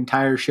to you the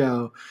entire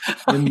show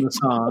in the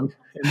song,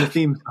 in the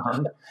theme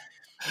song.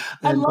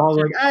 And Paul's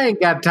like, I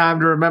ain't got time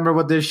to remember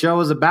what this show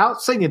is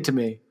about. Sing it to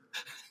me.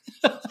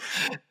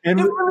 And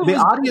the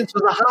audience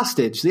was a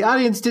hostage. The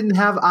audience didn't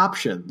have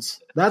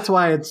options. That's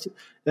why I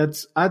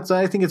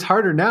think it's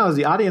harder now is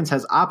the audience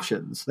has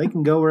options. They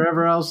can go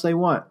wherever else they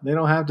want. They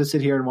don't have to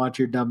sit here and watch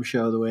your dumb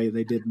show the way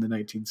they did in the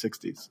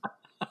 1960s.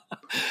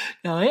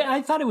 No,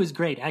 I thought it was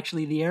great.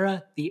 Actually, the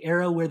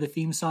era where the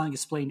theme song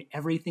explained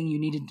everything you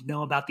needed to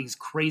know about these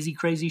crazy,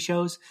 crazy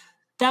shows,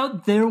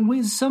 there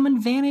was some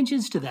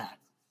advantages to that.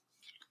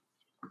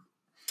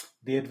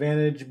 The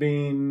advantage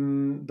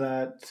being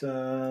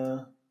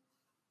that,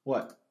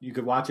 what? You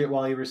could watch it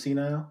while you were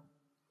senile?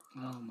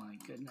 Oh, my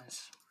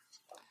goodness.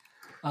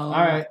 All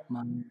right.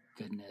 My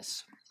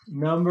goodness.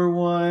 Number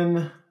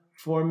one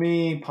for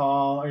me,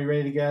 Paul. Are you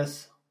ready to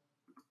guess?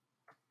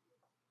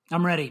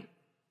 I'm ready.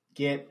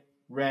 Get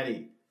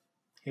ready.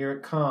 Here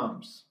it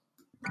comes.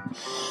 Take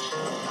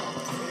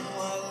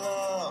my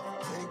love,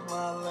 take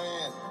my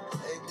land,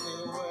 take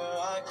me where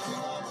I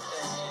cannot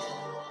stand.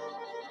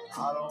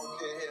 I don't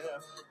care,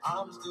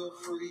 I'm still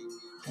free. You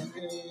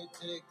can't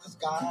take the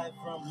sky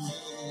from me.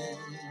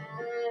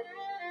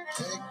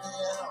 Take me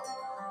out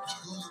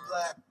to the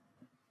black.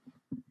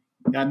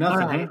 Got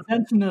nothing. All right. Huh?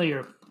 Sounds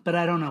familiar, but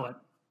I don't know it.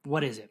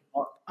 What is it?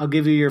 I'll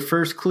give you your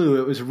first clue.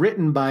 It was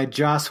written by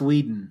Joss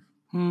Whedon.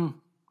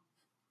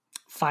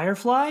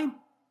 Firefly?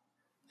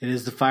 It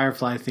is the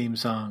Firefly theme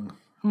song.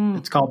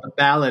 It's called The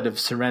Ballad of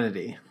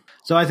Serenity.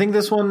 So I think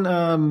this one,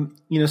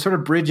 sort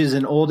of bridges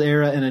an old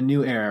era and a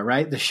new era,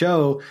 right? The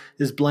show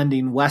is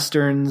blending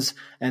Westerns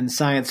and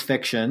science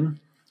fiction,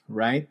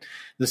 right?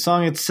 The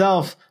song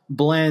itself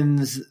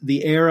blends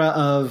the era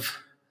of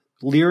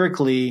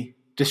lyrically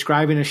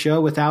describing a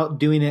show without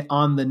doing it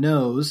on the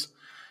nose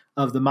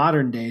of the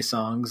modern day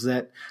songs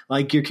that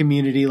like your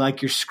Community,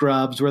 like your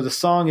Scrubs, where the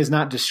song is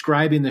not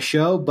describing the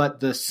show, but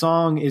the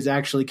song is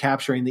actually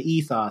capturing the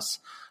ethos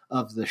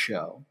of the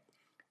show.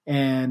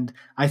 And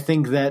I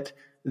think that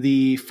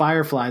the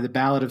Firefly, the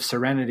Ballad of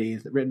Serenity,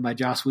 written by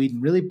Joss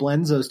Whedon, really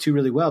blends those two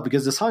really well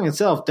because the song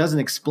itself doesn't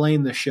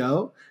explain the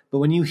show, but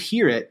when you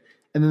hear it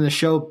and then the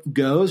show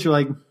goes, you're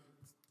like,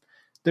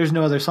 there's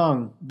no other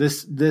song.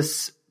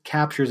 This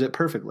captures it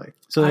perfectly.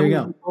 So there you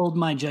go. Hold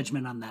my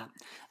judgment on that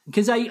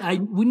because I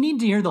would need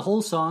to hear the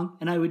whole song,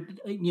 and I would,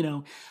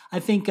 I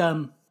think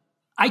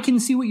I can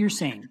see what you're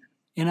saying,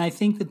 and I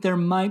think that there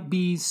might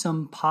be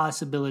some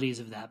possibilities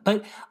of that.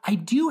 But I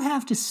do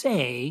have to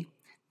say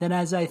that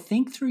as I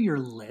think through your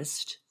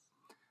list,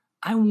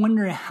 I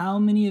wonder how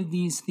many of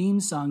these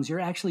theme songs you're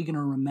actually going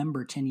to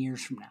remember 10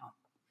 years from now.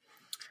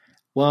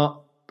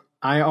 Well,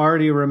 I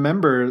already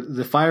remember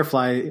the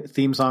Firefly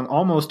theme song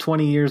almost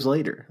 20 years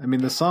later. I mean,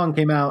 the song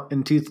came out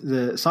in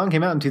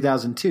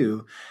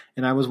 2002,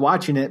 and I was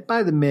watching it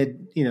by the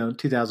mid,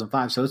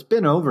 2005. So it's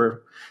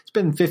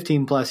been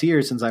 15 plus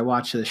years since I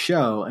watched the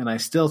show, and I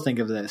still think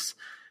of this.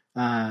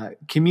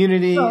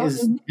 Community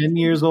is 10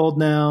 years old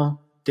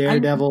now.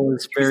 Daredevil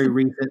is very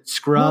recent.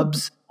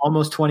 Scrubs,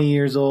 almost 20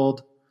 years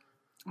old.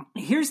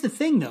 Here's the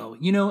thing, though.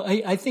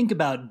 I think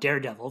about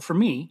Daredevil. For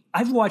me,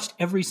 I've watched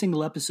every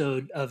single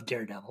episode of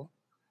Daredevil.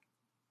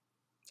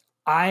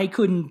 I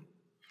couldn't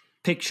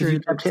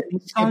picture skip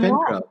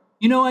intro.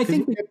 I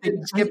think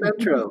skip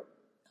intro.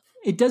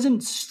 It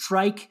doesn't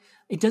strike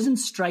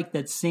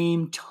that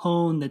same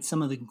tone that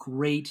some of the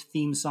great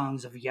theme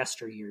songs of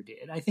yesteryear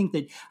did. I think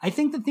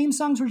the theme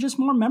songs were just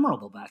more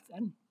memorable back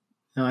then.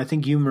 No, I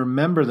think you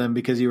remember them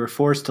because you were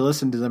forced to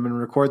listen to them and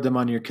record them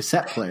on your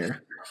cassette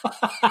player.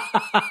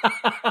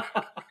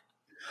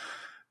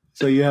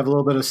 So you have a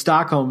little bit of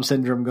Stockholm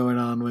syndrome going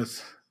on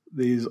with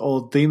these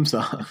old theme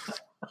songs.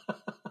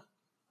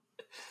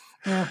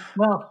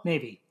 Well,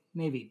 maybe.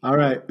 All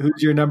right.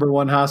 Who's your number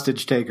one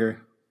hostage taker?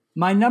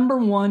 My number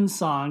one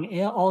song,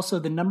 also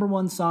the number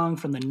one song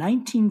from the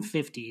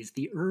 1950s,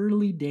 the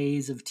early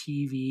days of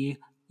TV.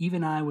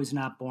 Even I was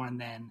not born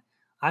then.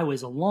 I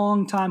was a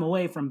long time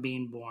away from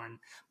being born.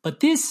 But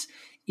this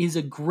is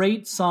a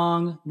great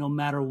song no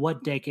matter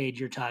what decade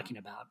you're talking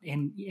about.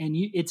 And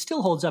it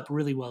still holds up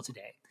really well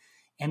today.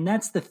 And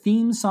that's the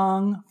theme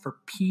song for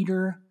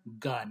Peter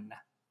Gunn.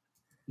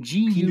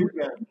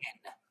 G-U-N.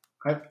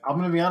 I'm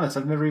going to be honest.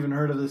 I've never even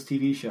heard of this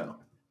TV show.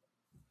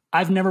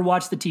 I've never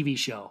watched the TV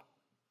show,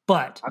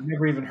 but I've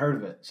never even heard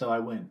of it, so I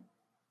win.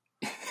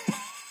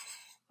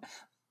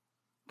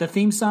 The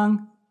theme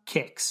song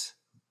kicks.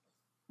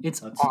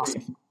 It's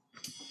awesome. See.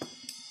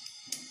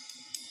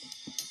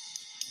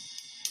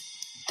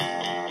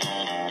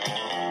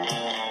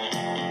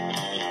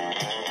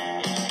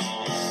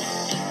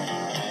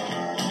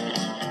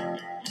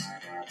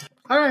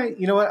 All right,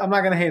 you know what? I'm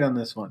not going to hate on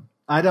this one.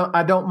 I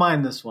don't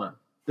mind this one.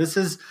 This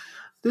is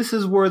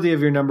worthy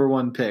of your number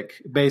one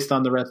pick based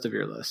on the rest of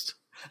your list.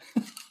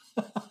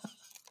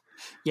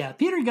 Yeah,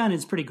 Peter Gunn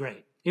is pretty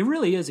great. It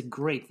really is a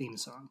great theme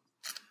song.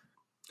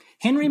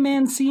 Henry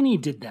Mancini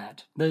did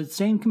that. The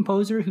same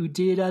composer who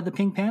did the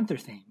Pink Panther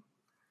theme.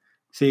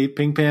 See,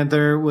 Pink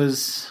Panther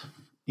was,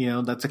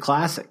 that's a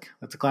classic.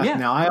 That's a classic. Yeah.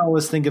 Now, I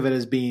always think of it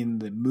as being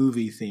the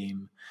movie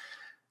theme.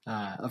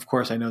 Of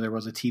course, I know there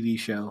was a TV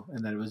show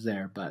and that it was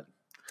there, but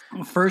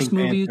first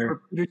Pink movies Panther,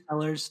 for Peter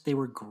Sellers, they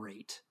were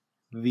great.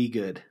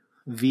 Good.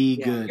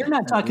 You're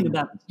not talking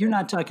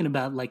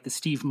about like the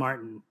Steve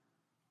Martin.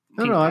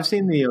 No, I've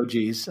seen the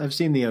OGs.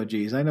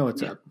 I know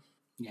what's up.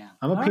 Yeah.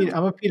 I'm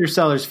a Peter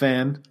Sellers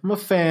fan. I'm a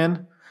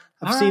fan.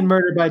 I've seen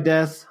Murder by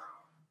Death.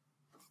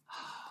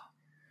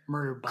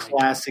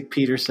 Classic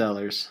Peter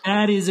Sellers.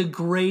 That is a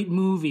great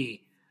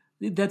movie.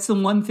 That's the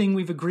one thing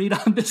we've agreed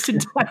on this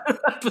entire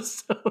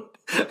episode.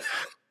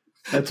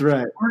 That's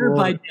right. Murder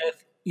by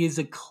Death is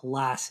a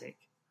classic.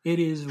 It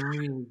is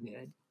really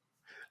good.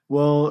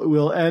 Well,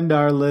 we'll end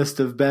our list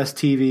of best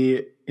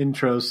TV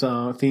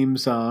theme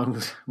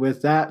songs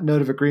with that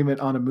note of agreement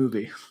on a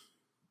movie.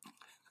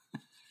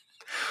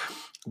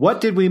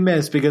 What did we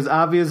miss? Because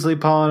obviously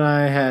Paul and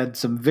I had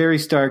some very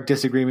stark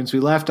disagreements. We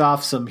left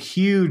off some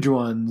huge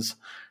ones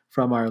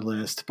from our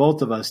list.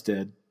 Both of us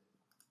did,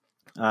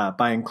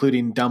 by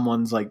including dumb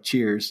ones like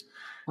Cheers.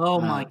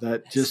 Oh my!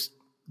 That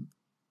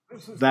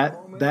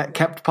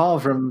kept Paul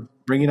from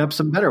bringing up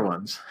some better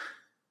ones.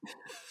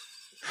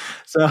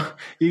 So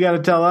you got to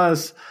tell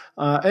us.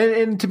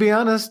 And to be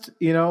honest,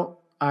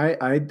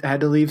 I had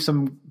to leave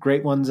some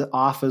great ones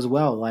off as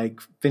well, like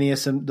the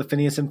Phineas and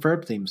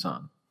Ferb theme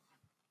song.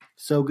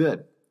 So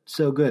good,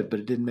 but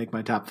it didn't make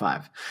my top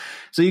 5.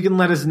 So you can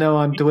let us know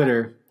on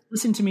Twitter.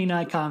 Listen to me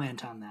not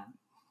comment on that.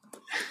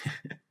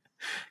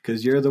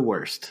 Because you're the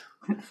worst.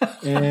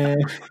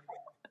 And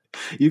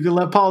you can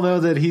let Paul know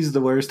that he's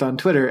the worst on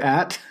Twitter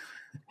at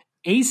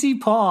AC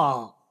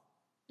Paul.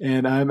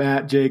 And I'm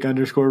at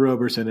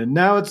Jake_Roberson. And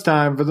now it's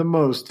time for the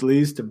most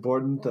least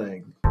important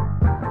thing.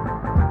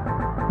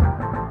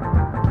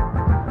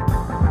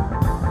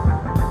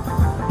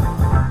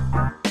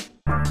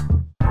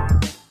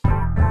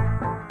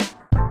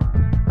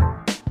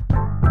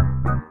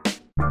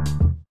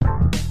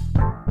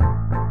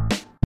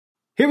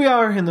 Here we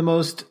are in the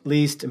most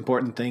least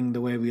important thing,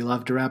 the way we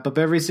love to wrap up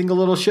every single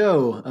little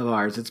show of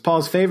ours. It's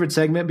Paul's favorite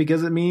segment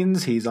because it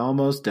means he's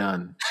almost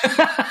done.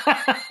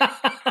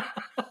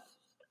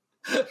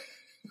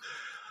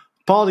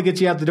 Paul, to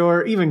get you out the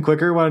door even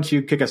quicker, why don't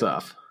you kick us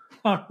off?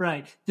 All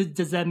right.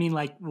 Does that mean,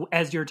 like,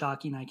 as you're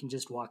talking, I can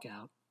just walk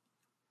out?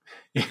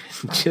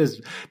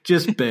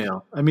 just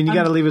bail. I mean, you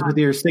got to leave us with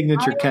your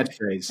signature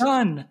catchphrase.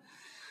 Done.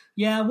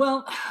 Yeah,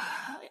 well,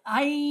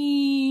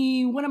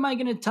 what am I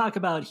going to talk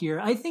about here?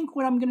 I think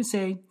what I'm going to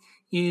say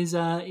is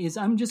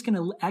I'm just going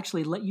to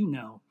actually let you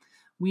know.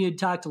 We had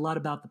talked a lot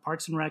about the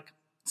Parks and Rec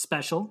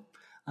special.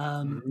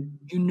 You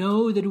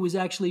know that it was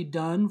actually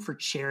done for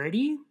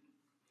charity.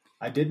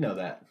 I did know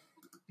that.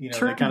 They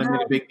kind of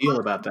made a big deal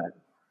about that.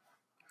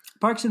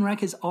 Parks and Rec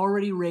has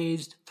already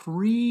raised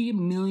 $3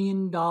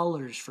 million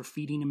for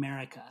Feeding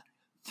America.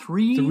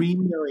 $3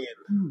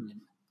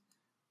 million.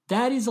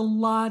 That is a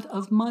lot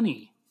of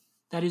money.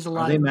 That is a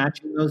lot. Are they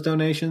matching those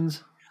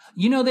donations?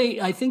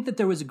 I think that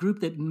there was a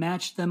group that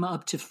matched them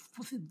up to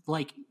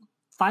like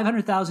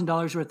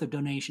 $500,000 worth of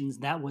donations.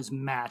 That was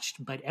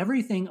matched, but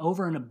everything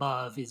over and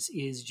above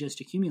is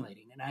just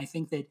accumulating. And I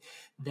think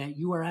that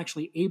you are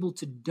actually able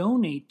to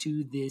donate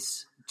to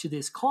this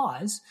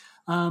cause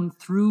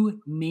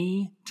through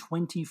May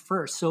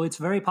 21st. So it's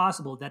very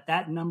possible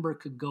that number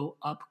could go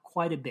up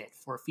quite a bit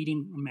for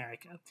Feeding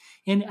America.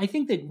 And I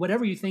think that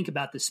whatever you think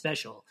about this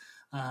special,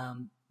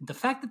 the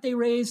fact that they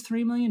raised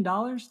 $3 million,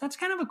 that's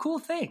kind of a cool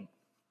thing.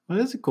 Well,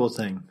 it is a cool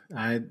thing.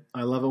 I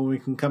love it when we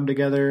can come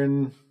together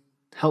and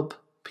help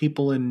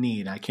people in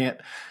need. I can't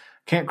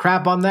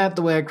crap on that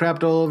the way I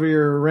crapped all over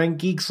your Rank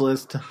Geeks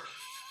list.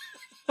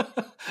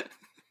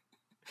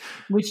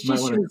 Which Might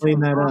just want to shows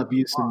clean how that wrong up. Use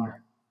you some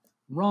are.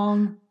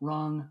 Wrong.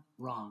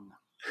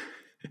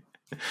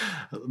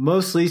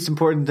 most least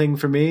important thing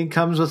for me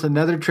comes with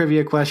another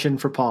trivia question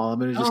for Paul. I'm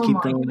going to just Oh keep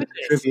my going with the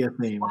goodness. trivia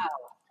theme. Wow.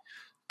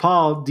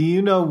 Paul, do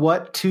you know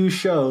what two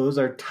shows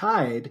are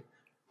tied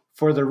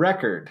for the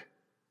record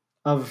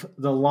of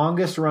the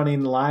longest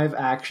running live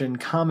action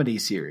comedy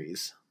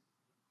series?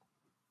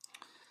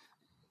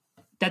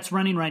 That's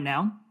running right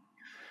now?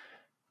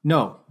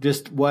 No,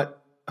 just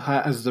what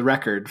has the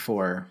record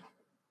for?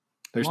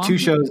 There's two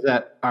shows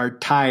that are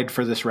tied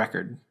for this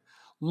record.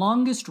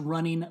 Longest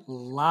running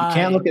live.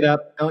 You can't look it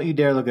up. Don't you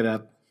dare look it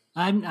up.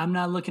 I'm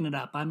not looking it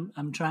up.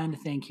 I'm trying to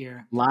think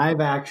here.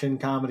 Live action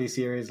comedy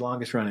series,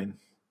 longest running.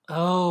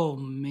 Oh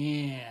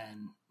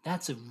man,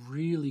 that's a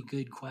really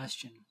good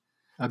question.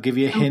 I'll give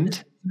you a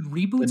hint.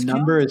 Reboots. The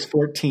number is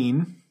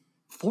 14.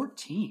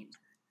 14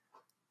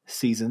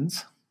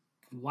 seasons.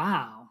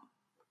 Wow,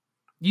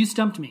 you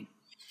stumped me.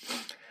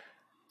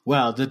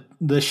 Well,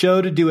 the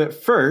show to do it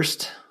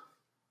first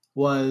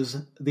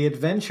was The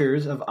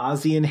Adventures of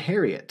Ozzie and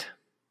Harriet.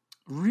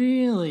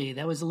 Really?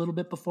 That was a little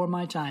bit before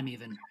my time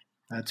even.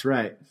 That's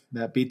right.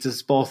 That beats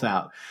us both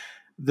out.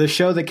 The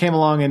show that came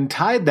along and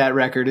tied that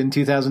record in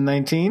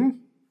 2019,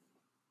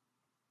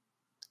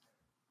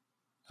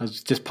 I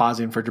was just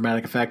pausing for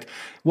dramatic effect,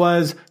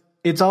 was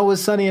It's Always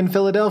Sunny in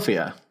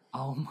Philadelphia.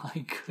 Oh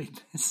my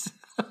goodness.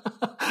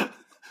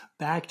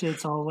 Back to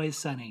It's Always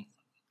Sunny.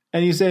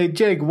 And you say,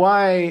 Jake,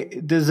 why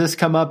does this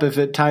come up if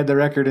it tied the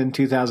record in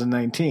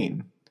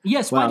 2019?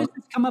 Yes, why does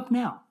this come up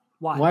now?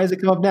 Why does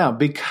it come up now?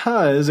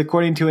 Because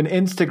according to an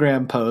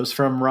Instagram post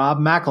from Rob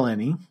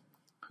McElhenney,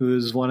 who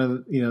is one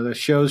of the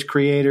show's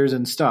creators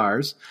and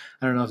stars.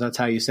 I don't know if that's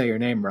how you say your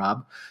name,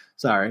 Rob.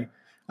 Sorry.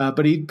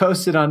 But he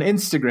posted on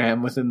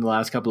Instagram within the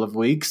last couple of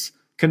weeks,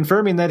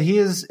 confirming that he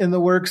is in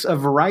the works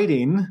of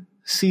writing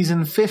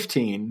season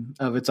 15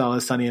 of It's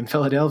Always Sunny in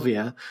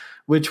Philadelphia,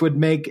 which would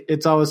make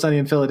It's Always Sunny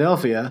in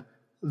Philadelphia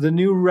the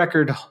new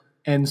record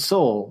and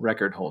sole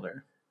record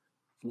holder.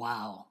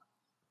 Wow.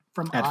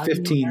 From at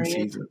 15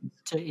 seasons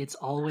to It's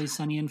Always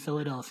Sunny in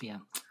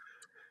Philadelphia.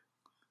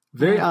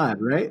 Very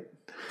odd, right?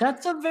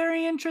 That's a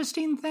very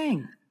interesting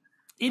thing.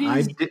 It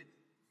is.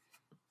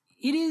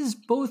 It is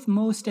both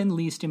most and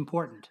least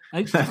important.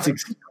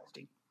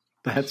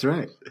 That's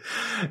right.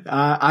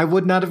 I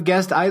would not have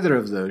guessed either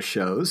of those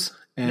shows,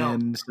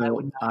 and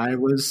so I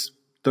was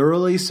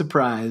thoroughly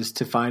surprised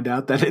to find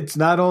out that it's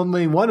not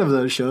only one of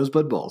those shows,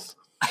 but both.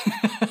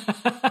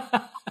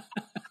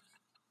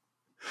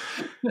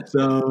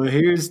 So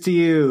here's to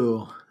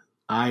you,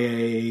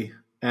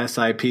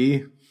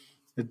 IASIP.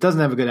 It doesn't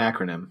have a good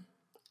acronym. It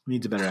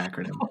needs a better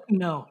acronym.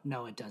 No,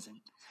 it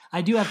doesn't.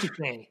 I do have to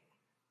say,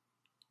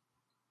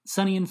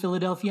 Sunny in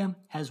Philadelphia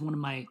has one of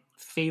my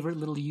favorite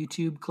little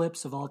YouTube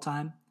clips of all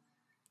time.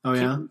 Oh,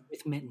 yeah? Kittens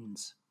with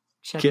Mittens.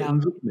 Check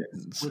Kittens out with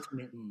Mittens. With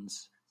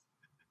Mittens.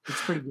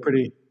 It's pretty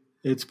good.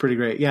 It's pretty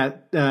great. Yeah,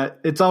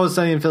 It's Always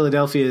Sunny in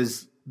Philadelphia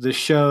is the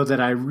show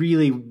that I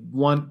really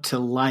want to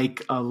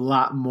like a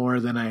lot more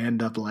than I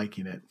end up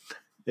liking it.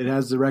 It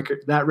has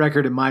that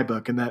record in my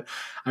book, and that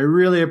I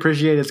really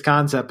appreciate its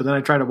concept. But then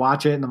I try to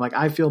watch it, and I'm like,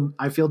 I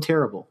feel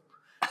terrible.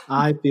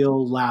 I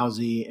feel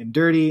lousy and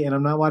dirty, and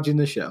I'm not watching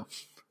the show.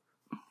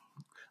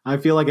 I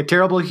feel like a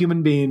terrible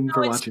human being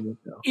for watching this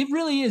show. It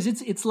really is.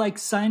 It's like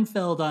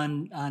Seinfeld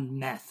on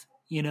meth,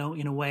 in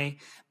a way,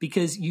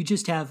 because you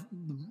just have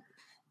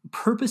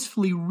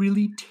purposefully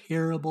really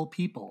terrible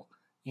people.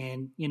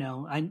 And,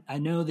 I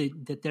know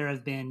that there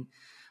have been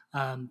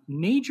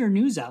major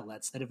news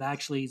outlets that have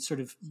actually sort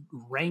of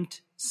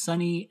ranked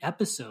Sunny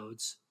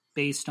episodes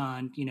based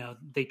on,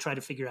 they try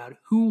to figure out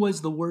who was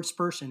the worst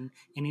person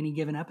in any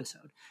given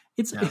episode.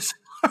 It's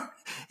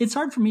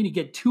hard for me to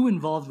get too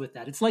involved with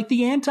that. It's like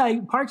the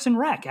anti-Parks and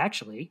Rec,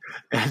 actually.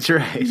 That's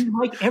right.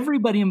 Like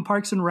everybody in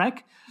Parks and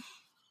Rec.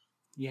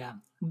 Yeah.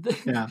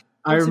 Yeah.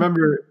 I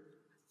remember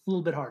a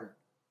little bit harder.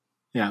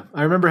 Yeah.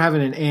 I remember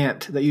having an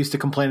aunt that used to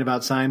complain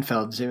about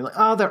Seinfeld and saying, like,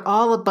 oh, they're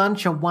all a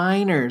bunch of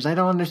whiners. I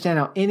don't understand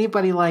how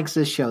anybody likes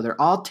this show. They're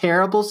all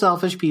terrible,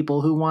 selfish people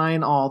who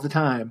whine all the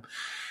time.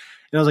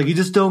 And I was like, you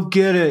just don't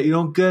get it. You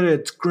don't get it.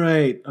 It's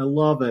great. I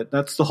love it.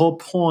 That's the whole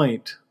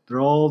point.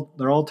 They're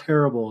all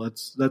terrible.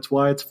 That's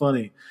why it's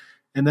funny.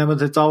 And then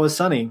with It's Always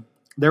Sunny,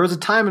 there was a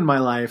time in my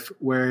life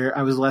where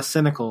I was less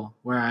cynical,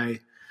 where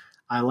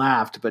I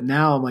laughed. But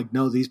now I'm like,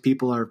 no, these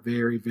people are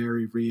very,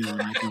 very real,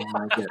 and I don't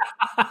like it.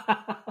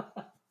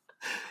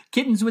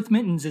 Kittens with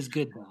Mittens is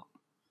good, though.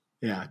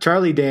 Yeah.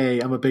 Charlie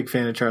Day. I'm a big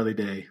fan of Charlie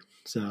Day.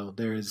 So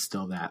there is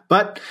still that.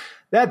 But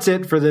that's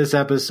it for this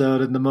episode.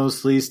 And the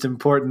most least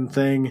important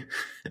thing,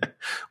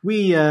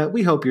 we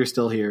hope you're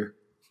still here.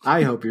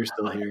 I hope you're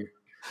still here.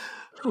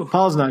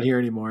 Paul's not here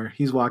anymore.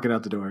 He's walking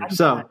out the door.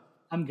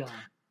 I'm gone.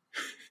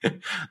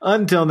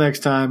 Until next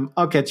time,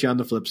 I'll catch you on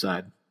the flip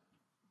side.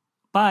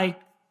 Bye.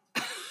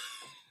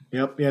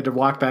 Yep, he had to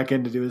walk back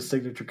in to do his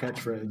signature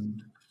catchphrase.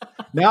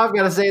 Now I've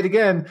got to say it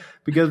again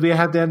because we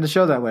have to end the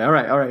show that way. All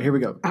right, here we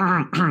go.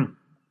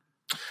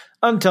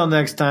 Until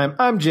next time,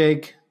 I'm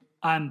Jake.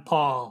 I'm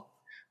Paul.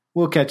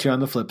 We'll catch you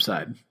on the flip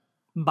side.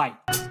 Bye.